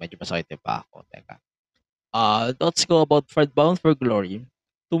 So, medyo masakit pa ako. Teka. Thoughts ko about for Bound for Glory.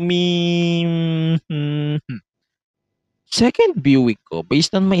 To me, second viewing ko,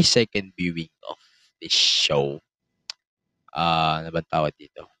 based on my second viewing of this show, ano ba tawag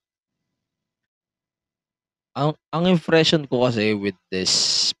dito? Ang impression ko kasi with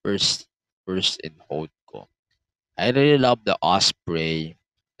this first in hold ko, I really love the Osprey,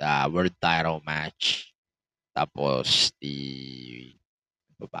 the World Title match, tapos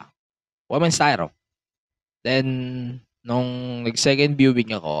ano ba? Women's Title. Then, nung nag-second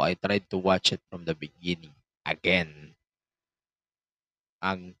viewing ako, I tried to watch it from the beginning again.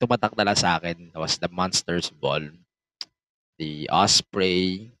 Ang tumatak na lang sa akin was the Monsters Ball, the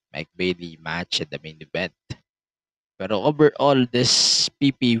Osprey, Mike Bailey match at the main event. Pero overall, this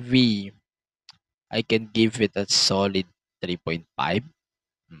PPV, I can give it a solid 3.5.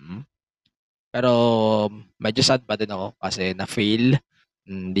 Pero medyo sad pa din ako kasi na-fail.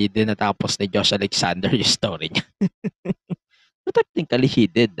 Hindi din natapos ni Josh Alexander yung story niya. But technically, he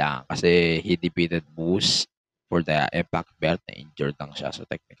did kasi he defeated Moose for the Impact belt na injured lang siya. So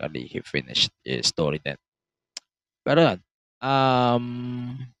technically, he finished his story then. Pero yun,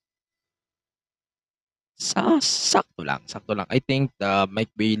 sakto lang, sakto lang. I think the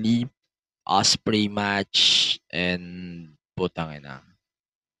Mike Bailey Osprey match and putang ina.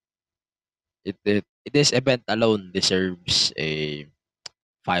 This event alone deserves a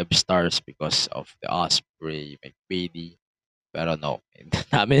 5 stars because of the Osprey, Mike Bailey. Pero no,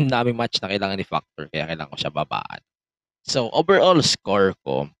 daming match na kailangan i-factor kaya kailangan ko siya babaan. So overall score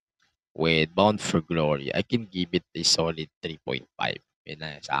ko with Bound for Glory, I can give it a solid 3.5. Yun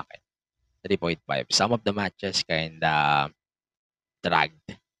na sa akin. 3.5. Some of the matches kinda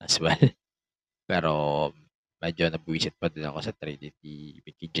dragged as well. Pero medyo nabuwisit pa din ako sa Trinity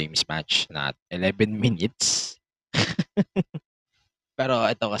Mickey James match na 11 minutes. Pero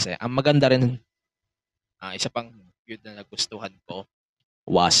ito kasi, ang maganda rin, isa pang feud na nagustuhan ko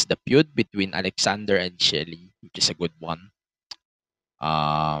was the feud between Alexander and Shelly, which is a good one.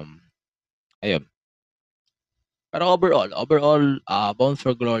 Ayun. Pero overall, Bound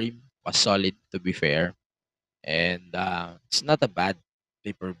for Glory was solid, to be fair. And it's not a bad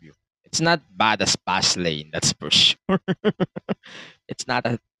pay-per-view. It's not bad as Fastlane, that's for sure. it's not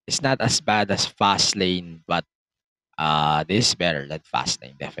as bad as Fastlane, but this is better than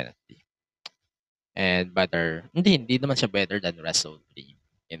Fastlane, definitely. And better, hindi naman siya better than Wrestle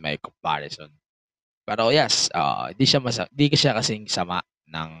 3 in my comparison. Pero yes, hindi siya kasing sama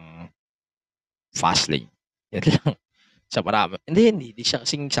ng Fastlane. Yan lang. Sa marami. Hindi siya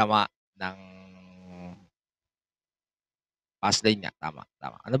kasing sama ng Fastlane nga. Tama.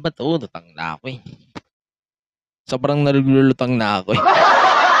 Ano ba to? Lutang na ako eh. Sobrang nalulutang na ako eh.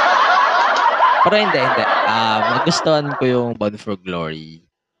 Pero hindi. Nagustuhan ko yung Bound for Glory.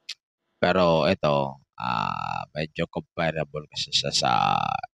 Pero ito, medyo comparable kasi siya sa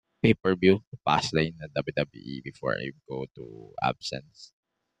pay-per-view, Fastlane na WWE before I go to absence.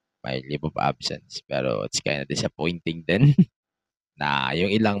 My leave of absence. Pero it's kind of disappointing din na yung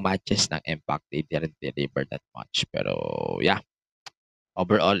ilang matches ng Impact, they didn't deliver that much. Pero yeah,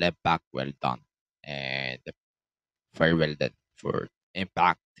 overall Impact, well done. And farewell then for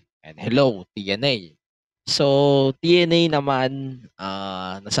Impact. And hello, TNA. So, TNA naman,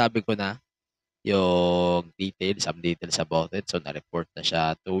 nasabi ko na yung some details about it. So, na-report na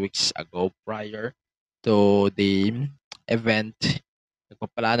siya 2 weeks ago prior to the event.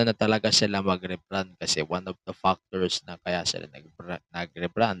 Nagpaplano na talaga sila mag-rebrand kasi one of the factors na kaya sila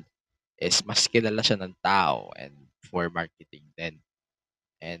nag-rebrand is mas kilala siya ng tao and for marketing din.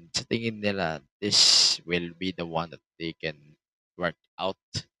 And sa tingin nila, this will be the one that they can work out.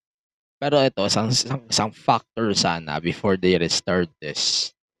 Pero ito, isang factor sana before they restart this.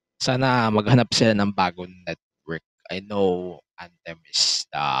 Sana maghanap sila ng bagong network. I know Anthem is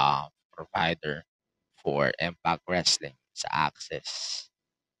the provider for Impact Wrestling. sa access.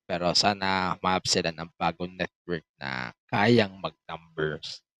 Pero sana ma-have sila ng bagong network na kayang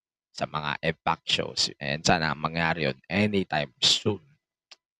mag-numbers sa mga Impact shows. And sana mangyari yun anytime soon.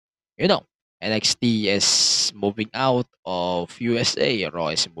 You know, NXT is moving out of USA.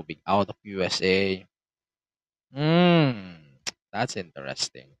 Raw is moving out of USA. That's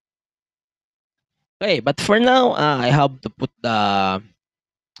interesting. Okay, but for now, I have to put the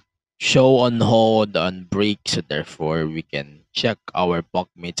show on hold on break, so therefore we can check our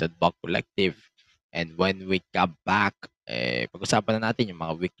bunkmates at Bunk Collective. And when we come back, pag-usapan na natin yung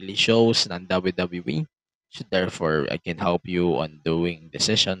mga weekly shows ng WWE. So therefore, I can help you on doing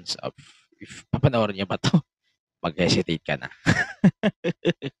decisions of if papanoorin niya ba to, mag-hesitate ka na.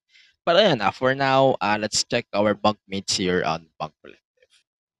 But ayan, for now, let's check our bunkmates here on Bunk Collective.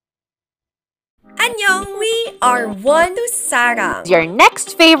 Annyeong, we are One to Sarang. Your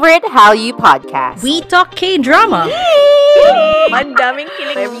next favorite Hallyu podcast. We talk K-drama. Ang daming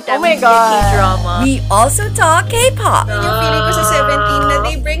kilig every time Oh my we God. get K-drama. We also talk K-pop. Yung feeling ko sa 17 na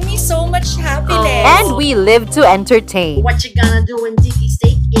they bring me so much happiness. And we live to entertain. What you gonna do when Dicky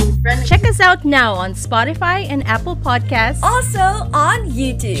steak in front of Check us out now on Spotify and Apple Podcasts. Also on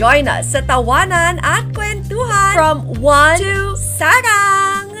YouTube. Join us sa Tawanan at Kwentuhan from One to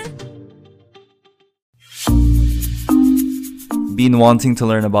Sarang. Been wanting to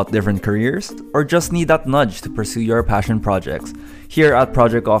learn about different careers? Or just need that nudge to pursue your passion projects? Here at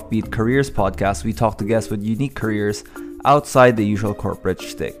Project Offbeat Careers Podcast, we talk to guests with unique careers outside the usual corporate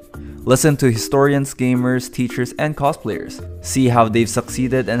shtick. Listen to historians, gamers, teachers, and cosplayers. See how they've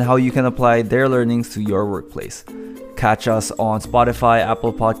succeeded and how you can apply their learnings to your workplace. Catch us on Spotify,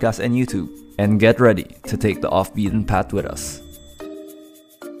 Apple Podcasts, and YouTube. And get ready to take the off-beaten path with us.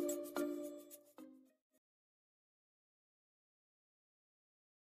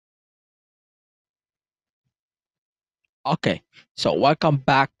 Okay. So, welcome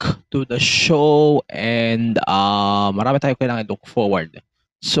back to the show and marami tayo kailangan look forward.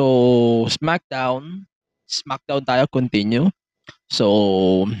 So, SmackDown tayo continue.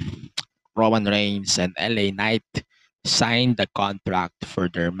 So, Roman Reigns and LA Knight signed the contract for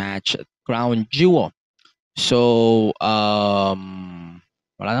their match at Crown Jewel. So, wala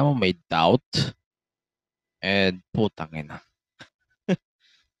namang may doubt. And putang ina.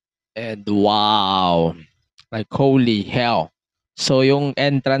 And wow. Like, holy hell. So, yung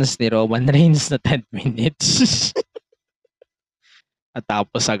entrance ni Roman Reigns na 10 minutes. At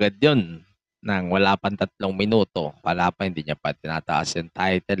tapos agad yun. Nang wala pang 3 minuto. Wala pa, hindi niya pa tinataas yung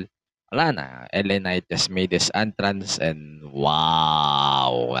title. Wala na. LA Knight just made his entrance and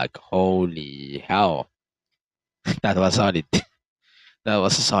wow. Like, holy hell. That was solid. That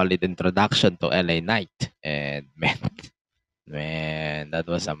was a solid introduction to LA Knight. And man, that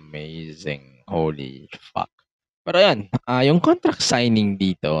was amazing. Holy fuck. Pero yan, yung contract signing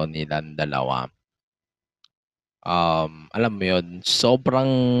dito nilang dalawa, alam mo yun,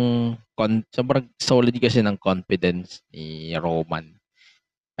 sobrang solid kasi ng confidence ni Roman.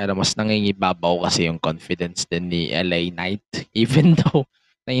 Pero mas nangingibabaw kasi yung confidence din ni LA Knight. Even though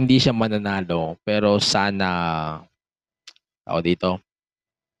na hindi siya mananalo, pero sana, dito,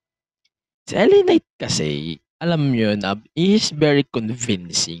 si LA Knight kasi, alam mo yun, he is very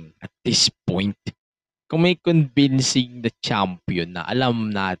convincing at this point. Kung may convincing the champion na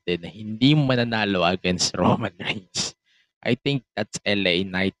alam natin na hindi mananalo against Roman Reigns, I think that's LA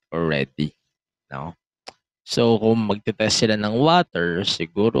Knight already. No? So, kung magtitest sila ng water,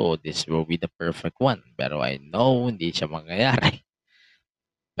 siguro this will be the perfect one. Pero I know, hindi siya mangyayari.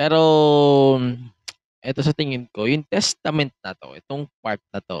 Pero, ito sa tingin ko, yung testament na to, itong part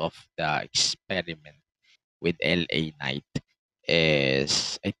na to of the experiment with LA Knight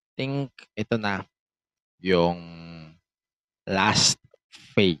is, I think, ito na, yung last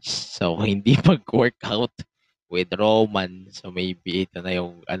phase. So, hindi mag-workout with Roman. So, maybe ito na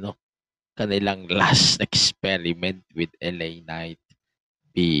yung kanilang last experiment with LA Knight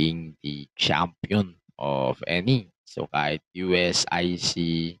being the champion of any. So, kahit US, IC,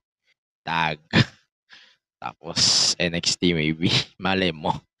 tag, tapos NXT maybe, malay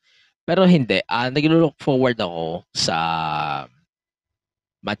mo. Pero hindi. Nag-look forward ako sa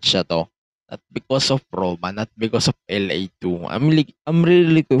match na to. Not because of Roman, not because of LA2. I'm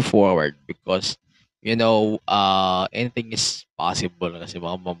really looking forward because, you know, anything is possible kasi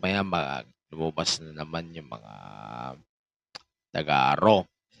baka mamaya lumabas na naman yung mga taga-Raw.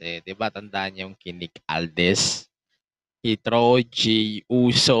 Kasi, di ba, tandaan yung Kinik Aldis, Hitro, G,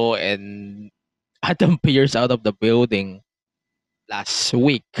 Uso, and Adam Pearce out of the building last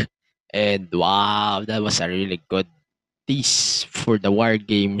week. And wow, that was a really good tease for the War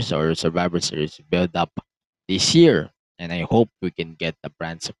Games or Survivor Series build up this year. And I hope we can get the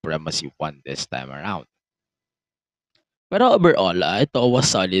brand supremacy one this time around. Pero overall, ito was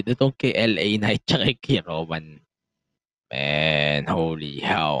solid. Itong kay LA Knight tsaka kay Roman. Man, holy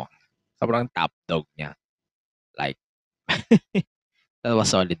hell. Sobrang top dog niya. Like, that was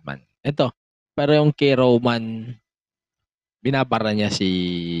solid man. Ito, pero yung kay Roman, binabara niya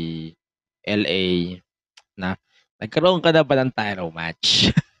si LA na nagkaroon ka na ba ng title match?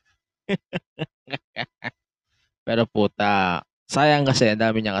 Pero puta, sayang kasi ang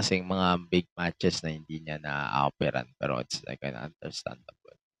dami niya kasing mga big matches na hindi niya na-operan. Pero it's like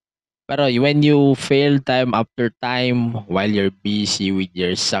understandable. Pero when you fail time after time while you're busy with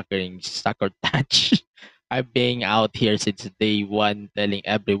your soccer touch, I'm being out here since day one telling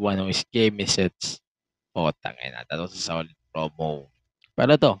everyone whose game is it. Oh, tangina. That was a solid promo.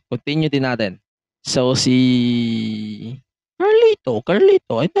 Pero to, continue din natin. So, si Carlito,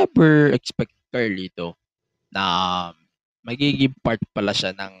 I never expect Carlito na magiging part pala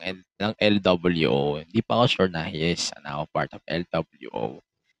siya ng LWO. Hindi pa ako sure na he is now part of LWO.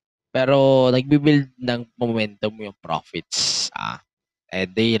 Pero nagbi-build ng momentum yung Profits.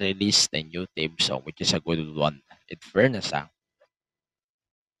 And they released a new theme song which is a good one. In fairness, tangina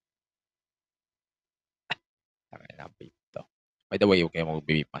beat to. By the way, huwag kayong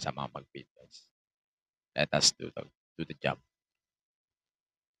mag-beep, masama mag-beep, guys. Let us do the job.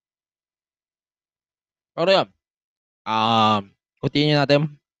 Pero yun, continue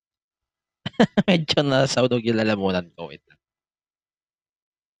natin. Medyo nasawdog yung lalamunan ko. Wait lang.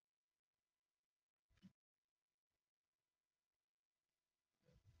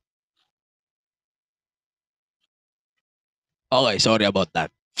 Okay, sorry about that.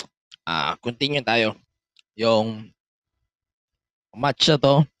 Continue tayo. Yung match na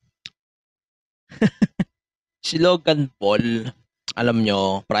to, si Logan Paul, alam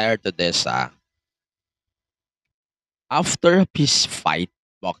nyo, prior to this, after his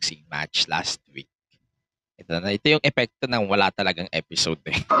boxing match last week, ito yung epekto ng wala talagang episode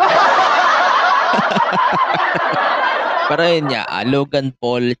eh. Pero yun nga, Logan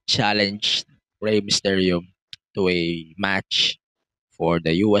Paul challenged Rey Mysterio to a match for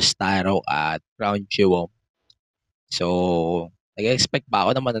the US title at Crown Jewel. So, nag-expect ba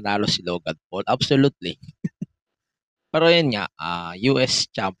ako na mananalo si Logan Paul? Absolutely. Pero yun nga, US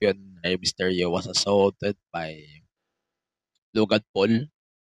champion Rey Mysterio was assaulted by Logan Paul,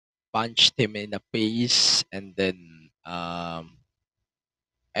 punched him in the face, and then,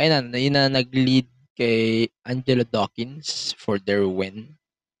 ayun na nag-lead kay Angelo Dawkins for their win.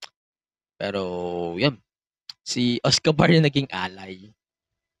 Pero, yun, si Escobar yung naging ally.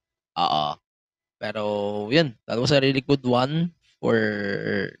 Pero, yun, that was a really good one for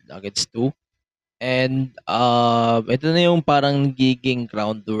Nuggets 2. And, ito na yung parang nagiging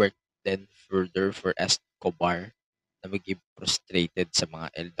groundwork then further for Escobar na maging frustrated sa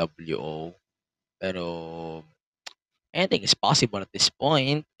mga LWO. Pero, anything is possible at this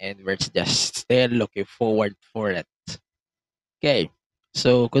point and we're just still looking forward for it. Okay,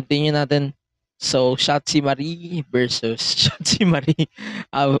 so continue natin. So, Shotzi Marie versus Shotzi Marie.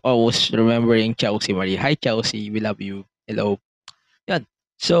 I was remembering Chelsea Marie. Hi, Chelsea. We love you. Hello. Yan.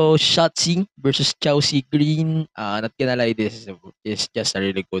 So, Shotzi versus Chelsea Green. Not gonna lie, this is just a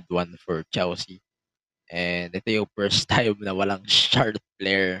really good one for Chelsea. And ito yung first time na walang Charlotte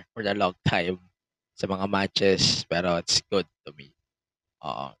player for a long time sa mga matches. Pero it's good to me.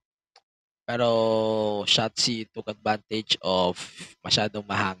 Pero Shotzi took advantage of masyadong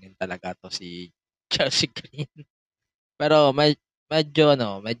mahangin talaga to si Chelsea Green. Pero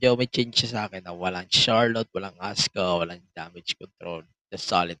medyo may change sa akin na walang Charlotte, walang Asuka, walang damage control. That's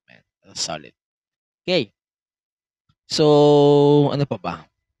solid, man. That's solid. Okay. So, ano pa ba?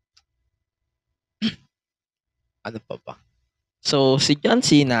 So, si John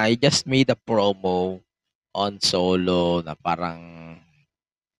Cena, I just made a promo on Solo na parang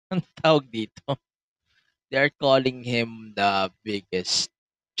ang tawag dito. They're calling him the biggest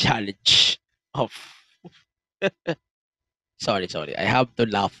challenge of sorry. I have to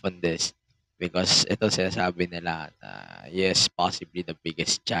laugh on this because ito sinasabi nila na yes, possibly the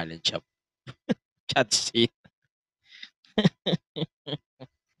biggest challenge of John Cena.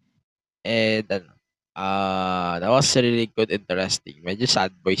 And that was really good, interesting. Medyo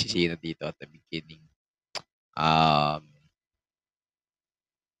sad boy si Cena dito at the beginning.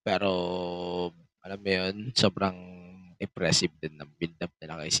 Pero alam mo yun, sobrang impressive din ng build-up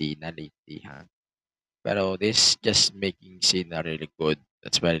nila kay Cena lately, ha? Pero this just making Cena really good.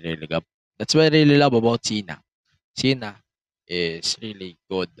 That's what I really love about Cena. Cena is really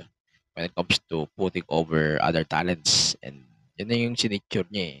good when it comes to putting over other talents. And yun na yung signature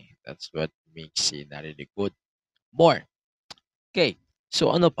niya eh. That's what makes Cena really good. more. Okay.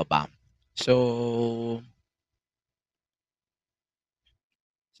 So, ano pa ba? So,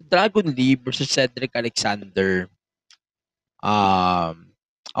 Dragon Lee versus Cedric Alexander. Um,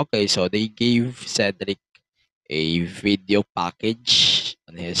 okay, so they gave Cedric a video package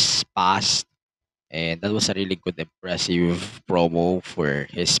on his past, and that was a really good, impressive promo for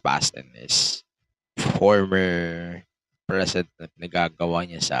his past and his former present na nagagawa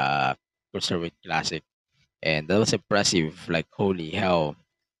niya sa Cruiserweight Classic. And that was impressive. Like, holy hell.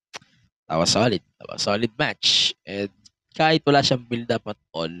 That was solid. That was solid match. And kahit wala siyang build-up at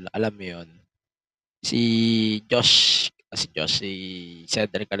all, alam mo yun, si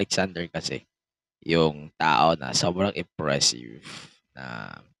Cedric Alexander kasi, yung tao na sobrang impressive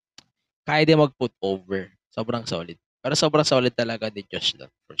na kaya din mag-put over. Sobrang solid. Pero sobrang solid talaga ni Josh doon,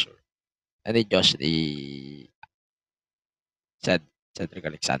 for sure. And ni Josh, Cedric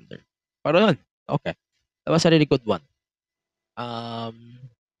Alexander. Pero yun, okay. That was a really good one.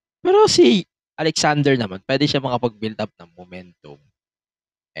 Pero si Alexander naman, pwede siya makapag-build up ng momentum.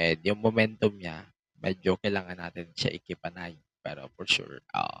 And yung momentum niya, medyo kailangan natin siya ikipanay. Pero for sure,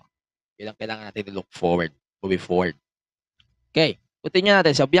 yun ang kailangan natin to look forward, moving forward. Okay, continue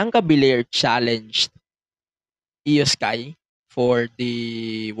natin. So, Bianca Belair challenged Io Sky for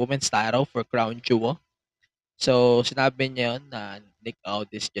the women's title for Crown Jewel. So, sinabi niya yun na Nick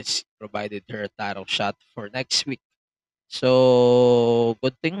Aldis just provided her a title shot for next week. So,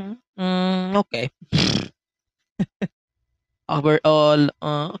 good thing. Okay. Overall,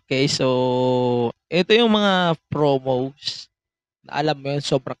 okay. So, ito yung mga promos na alam mo yun,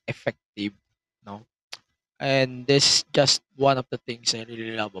 sobrang effective, no? And this just one of the things I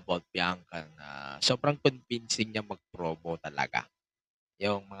really love about Bianca na sobrang convincing niya mag-promo talaga.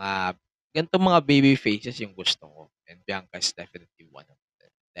 Yung mga ganitong mga baby faces yung gusto ko. And Bianca is definitely one of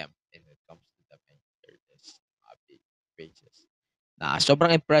them when it comes to the mentor's mga baby faces. Na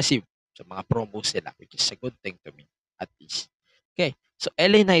sobrang impressive sa mga promos nila, which is a good thing to me, at least. Okay, so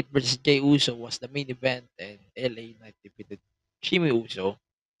LA Knight versus Jey Uso was the main event and LA Knight defeated Jimmy Uso.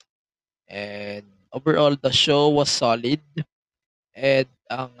 And overall, the show was solid. And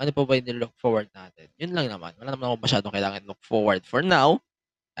ang ano pa ba yung look forward natin? Yun lang naman. Wala naman ako masyadong kailangan look forward. For now,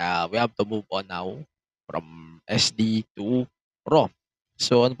 we have to move on now from SD to Raw.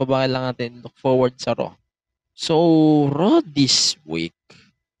 So, ano pa ba kailangan natin look forward sa Raw? So, Raw this week.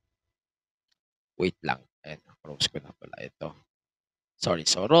 Wait lang. Ayan, close ko na pala ito. Sorry.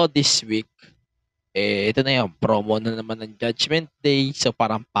 So, Raw this week. Ito na yung promo na naman ng Judgment Day. So,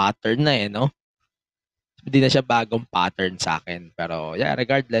 parang pattern na no? Hindi na siya bagong pattern sa akin. Pero, yeah,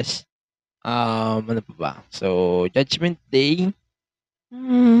 regardless. Ano pa ba? So, Judgment Day.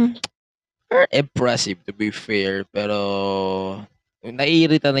 Impressive to be fair. Pero,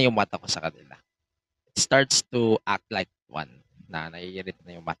 naiirita na yung mata ko sa kanila. It starts to act like one. Na naiirita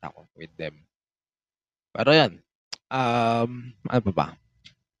na yung mata ko with them. Pero yan. Ano pa ba?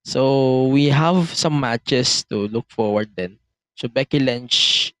 So, we have some matches to look forward then. So, Becky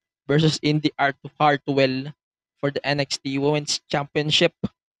Lynch versus Indy Hartwell for the NXT Women's Championship.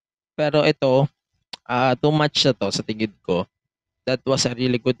 Pero ito, too much na to sa tingin ko. That was a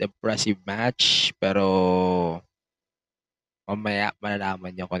really good, impressive match. Pero, mamaya,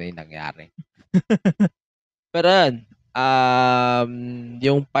 malalaman nyo kung ano yung nangyari. Pero yan,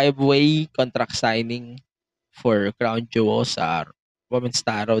 yung 5-way contract signing for Crown Jewel sa Women's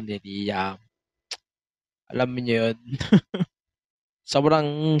Title ni Rhea. Alam niyo yun.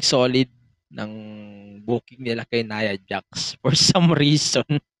 Sobrang solid ng booking nila kay Nia Jax for some reason.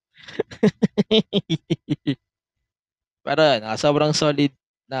 Pero sobrang solid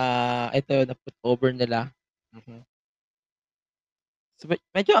na ito na put over nila. So,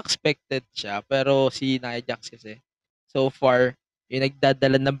 medyo expected siya pero si Nia Jax kasi so far yung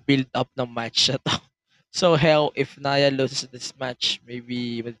nagdadala ng build up ng match na to. So hell, if Nia loses this match,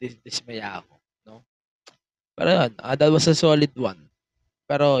 maybe dismaya ako, no? Pero yun, that was a solid one.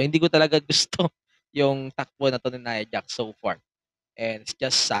 Pero hindi ko talaga gusto yung takbo na to ni Nia Jax so far. And it's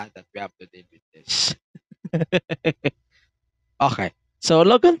just sad that we have to deal with this. Okay. So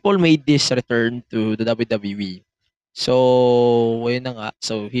Logan Paul made this return to the WWE. So, ayun na nga.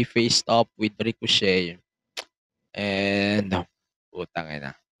 So he faced off with Ricochet. And putang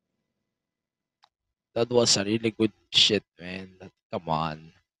ina. That was a really good shit, man. Come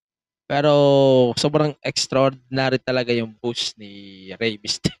on. Pero sobrang extraordinary talaga yung boost ni Rey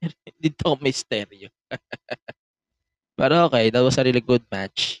Mysterio. Dito Mysterio. Pero okay, that was a really good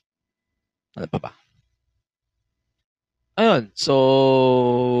match. Ano pa ba? Ayun,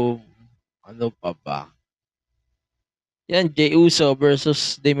 so ano pa ba? Yan, Jey Uso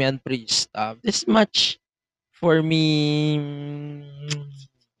versus Damian Priest. This match For me,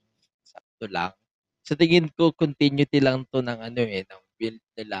 sakto lang. Sa tingin ko, continuity lang to ng ng build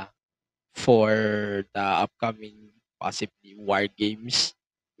nila for the upcoming possibly War Games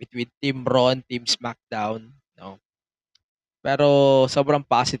between Team Raw and Team SmackDown, no? Pero sobrang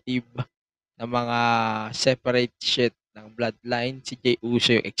positive na mga separate shit ng bloodline. Si Jey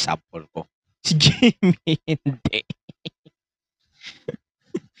Uso yung example ko. Si Jimmy, hindi.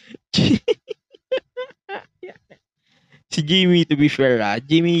 Si Jimmy, to be fair,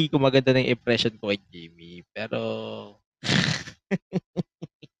 Jimmy, kumaganda ng impression ko kay Jimmy. Pero,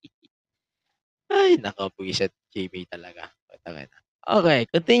 ay, nako, buwisit. Jimmy talaga. Okay,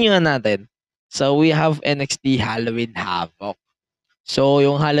 continue na natin. So, we have NXT Halloween Havoc. So,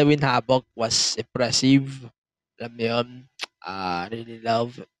 yung Halloween Havoc was impressive. Alam mo yun, really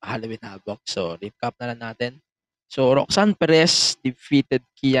love Halloween Havoc. So, recap na lang natin. So, Roxanne Perez defeated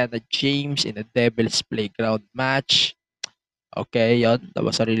Kiana James in a Devil's Playground match. Okay, yun. That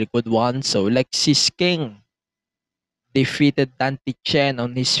was a really good one. So, Lexis King defeated Dante Chen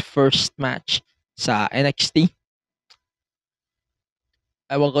on his first match sa NXT.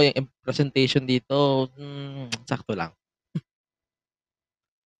 Ewan ko yung presentation dito. Sakto lang.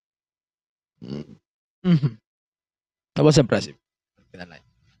 That was impressive.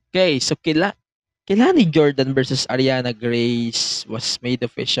 Okay, so Kilani Jordan versus Ariana Grace was made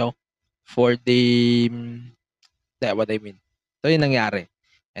official for the what I mean. So yung nangyari.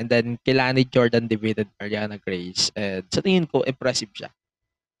 And then Kilani Jordan defeated Ariana Grace. And sa tingin ko, impressive siya.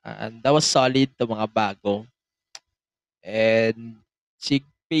 And that was solid to mga bago. And si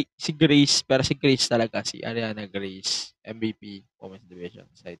Grace, pero si Grace talaga, si Ariana Grace, MVP Women's Division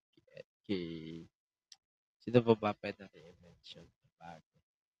side kay sino ba pwede natin i-mention?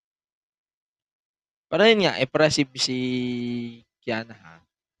 Pero yun nga, impressive si Kiana ha.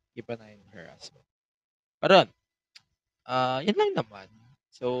 Keep an eye on her as well. Pero yun lang naman.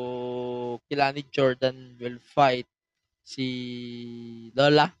 So, Kilani Jordan will fight si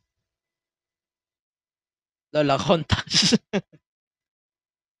Lola Contas.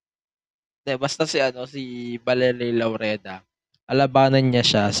 De, basta si Valerie Laureda. Alabanan niya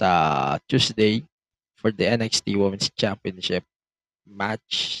siya sa Tuesday for the NXT Women's Championship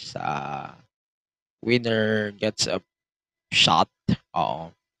match. Sa winner gets a shot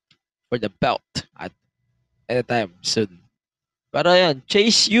for the belt at anytime soon. Pero yun,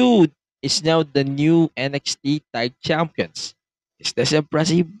 Chase U is now the new NXT Tag Champions. Is this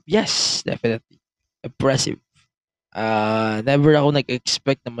impressive? Yes, definitely. Impressive. Never ako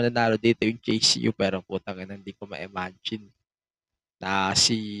nag-expect na mananalo dito yung Chase U, pero putang ina, hindi ko ma-imagine na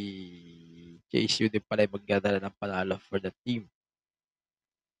si Chase U din pala yung magdadala ng panalo for the team.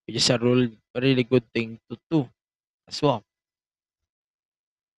 Which is a really good thing to do as well.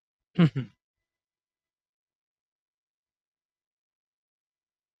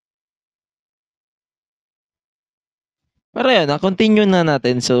 Pero yun, continue na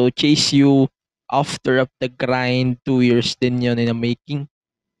natin. So, Chase U, after of the grind, 2 years din yun in the making.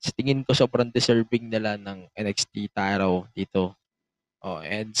 Sa tingin ko, sobrang deserving nila ng NXT title dito.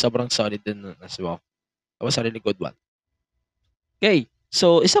 And sobrang solid din as well. That was a really good one. Okay,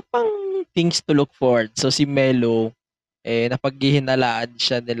 so isa pang things to look forward. So, si Melo, napaghihinalaan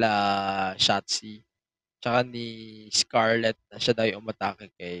siya nila Shotzi, tsaka ni Scarlett na siya daw yung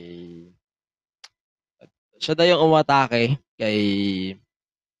umatake kay sino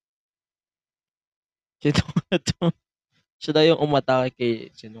siya daw yung umatake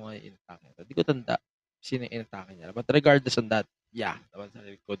kay sino nga yung inatake. Hindi ko tanda sino yung inatake niya. But regardless on that, yeah, that was a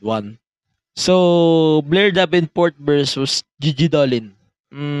really good one. So, Blair Davenport versus Gigi Dolin.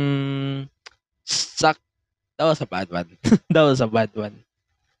 That was a bad one. That was a bad one.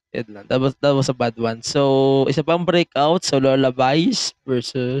 That was a bad one. So, isa pang breakout. So, Lola Vice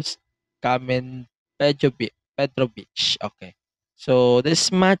versus Kamen Petrovic. Okay. So,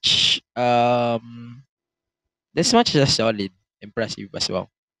 this match is a solid. Impressive as well.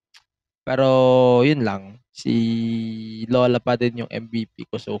 Pero, yun lang. Si Lola pa din yung MVP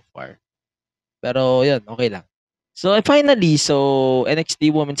ko so far. Pero, yun. Okay lang. So, and finally,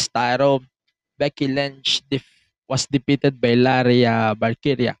 NXT Women's title, Becky Lynch was defeated by Laria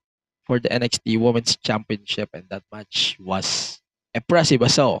Valkyria for the NXT Women's Championship, and that match was impressive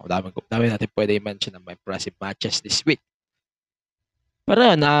as well. Dami natin pwede i-mention ng impressive matches this week. Pero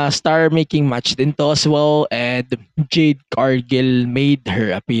star-making match din to as well, and Jade Cargill made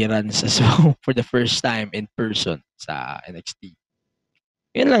her appearance as well for the first time in person sa NXT.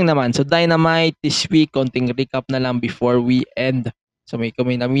 Yun lang naman. So, Dynamite this week, konting recap na lang before we end. So, may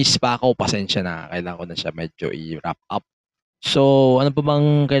na-miss pa ako, pasensya na. Kailangan ko na siya medyo i-wrap up. So, ano pa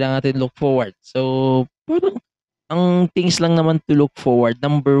bang kailangan natin look forward? So, parang ang things lang naman to look forward,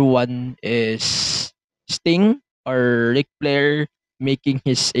 number one is Sting or Ric Flair making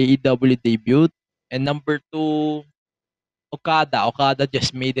his AEW debut. And number two, Okada. Okada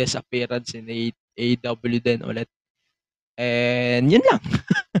just made his appearance in AEW din ulit. And yun lang.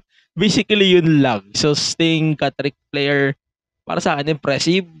 Basically, yun lang. So, Sting, Ric Flair, para sa akin,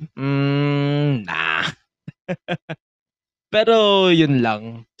 impressive. Nah. Pero, yun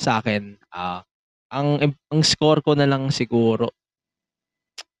lang sa akin. Ang score ko na lang siguro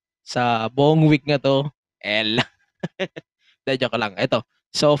sa buong week na to, L. Joke lang. Ito.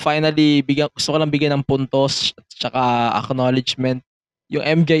 So, finally, gusto ko lang bigyan ng puntos at saka acknowledgement yung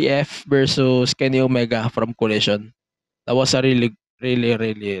MJF versus Kenny Omega from Collision. That was a really, really,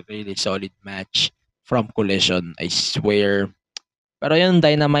 really, really solid match from Collision. I swear. Pero yung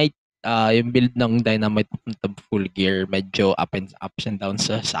Dynamite, yung build ng Dynamite papunta Full Gear, medyo ups and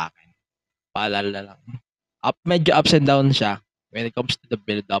downs sa akin. Paalala lang. Medyo ups and downs siya when it comes to the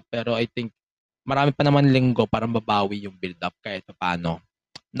build-up. Pero I think marami pa naman linggo para mabawi yung build-up kahit paano.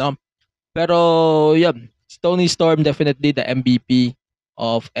 No? Pero, yun. Tony Storm definitely the MVP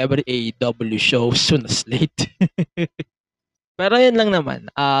of every AEW show soon as late. Pero yun lang naman.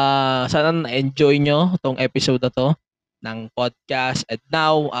 Sana na-enjoy nyo tong episode na to ng podcast. And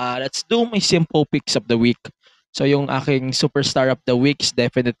now, let's do my simple picks of the week. So yung aking superstar of the week is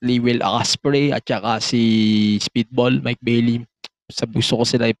definitely Will Ospreay at saka si Speedball, Mike Bailey. Sa gusto ko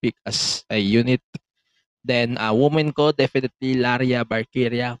sila i-pick as a unit. Then, woman ko, definitely Laria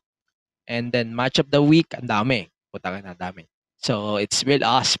Barqueria. And then, match of the week, ang dami. Putang na, dami. So, it's Will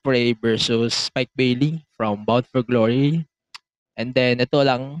Ospreay versus Mike Bailey from Bound for Glory. And then, ito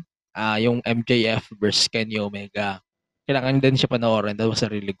lang, yung MJF versus Kenny Omega. Kailangan din siya panoorin. That was a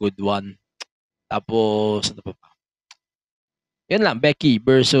really good one. Tapos, ano pa? Yun lang, Becky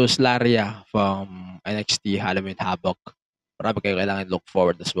versus Laria from NXT Halloween Havoc. Marami kayo kailangan look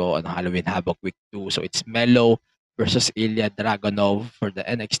forward as well on Halloween Havoc Week 2. So, it's Melo versus Ilya Dragunov for the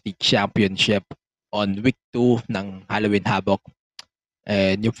NXT Championship on Week 2 ng Halloween Havoc.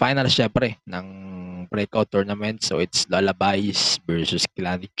 And yung final, syempre, ng breakout tournament. So, it's Lullabies versus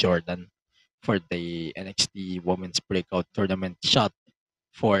Kilani Jordan for the NXT Women's Breakout Tournament shot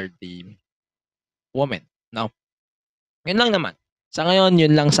for the women. Now, yun lang naman. Sa ngayon,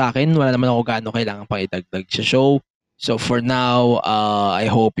 yun lang sa akin. Wala naman ako gaano kailangan pang itagdag sa show. So for now, I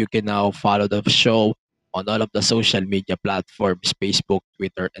hope you can now follow the show on all of the social media platforms, Facebook,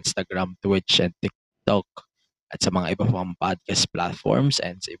 Twitter, Instagram, Twitch, and TikTok. At sa mga iba pang podcast platforms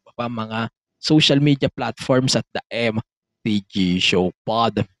and sa iba pang mga social media platforms at the MTG Show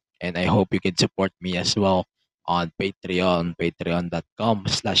Pod. And I hope you can support me as well on Patreon,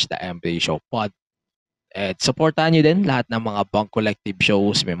 patreon.com/the MTG Show Pod. At supportahan nyo din lahat ng mga Bunk Collective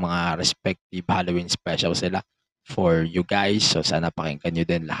shows. May mga respective Halloween specials sila for you guys. So sana pakinggan nyo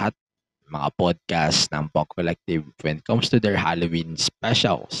din lahat mga podcast ng Bunk Collective when it comes to their Halloween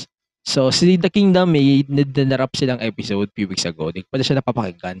specials. So si The Kingdom, may nadarap silang episode few weeks ago. Hindi ko pa siya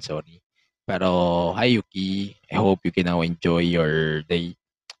napapakinggan, sorry. Pero hi Yuki, I hope you can now enjoy your day.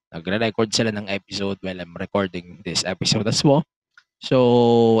 Nagre-record sila ng episode while I'm recording this episode as well.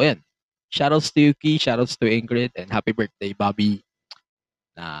 So ayan. Shoutouts to Yuki, shoutouts to Ingrid, and happy birthday, Bobby.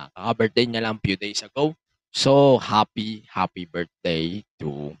 Na kaka-birthday niya lang few days ago. So, happy birthday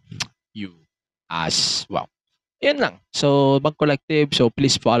to you as well. Yan lang. So, Bunk Collective. So,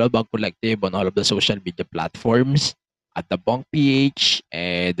 please follow Bunk Collective on all of the social media platforms at the Bunk PH.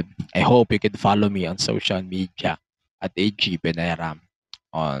 And I hope you can follow me on social media at AG Benera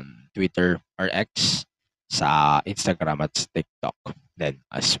on Twitter or X, sa Instagram at TikTok then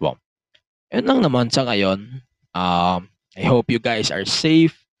as well. Yun lang naman sa ngayon. I hope you guys are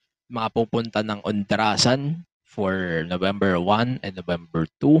safe. Mga pupunta ng Undrasan for November 1 and November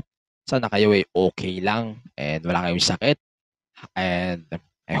 2. Sana kayo ay okay lang and wala kayong sakit. And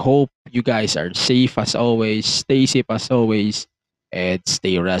I hope you guys are safe as always. Stay safe as always. And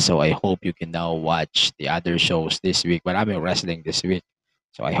stay rest. So I hope you can now watch the other shows this week. Maraming wrestling this week.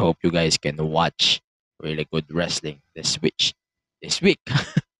 So I hope you guys can watch really good wrestling this week.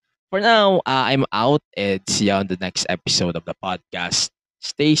 For now, I'm out and see you on the next episode of the podcast.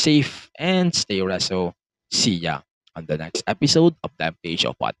 Stay safe and stay reso. See ya on the next episode of the MTG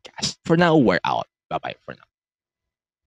Show Podcast. For now, we're out. Bye-bye for now.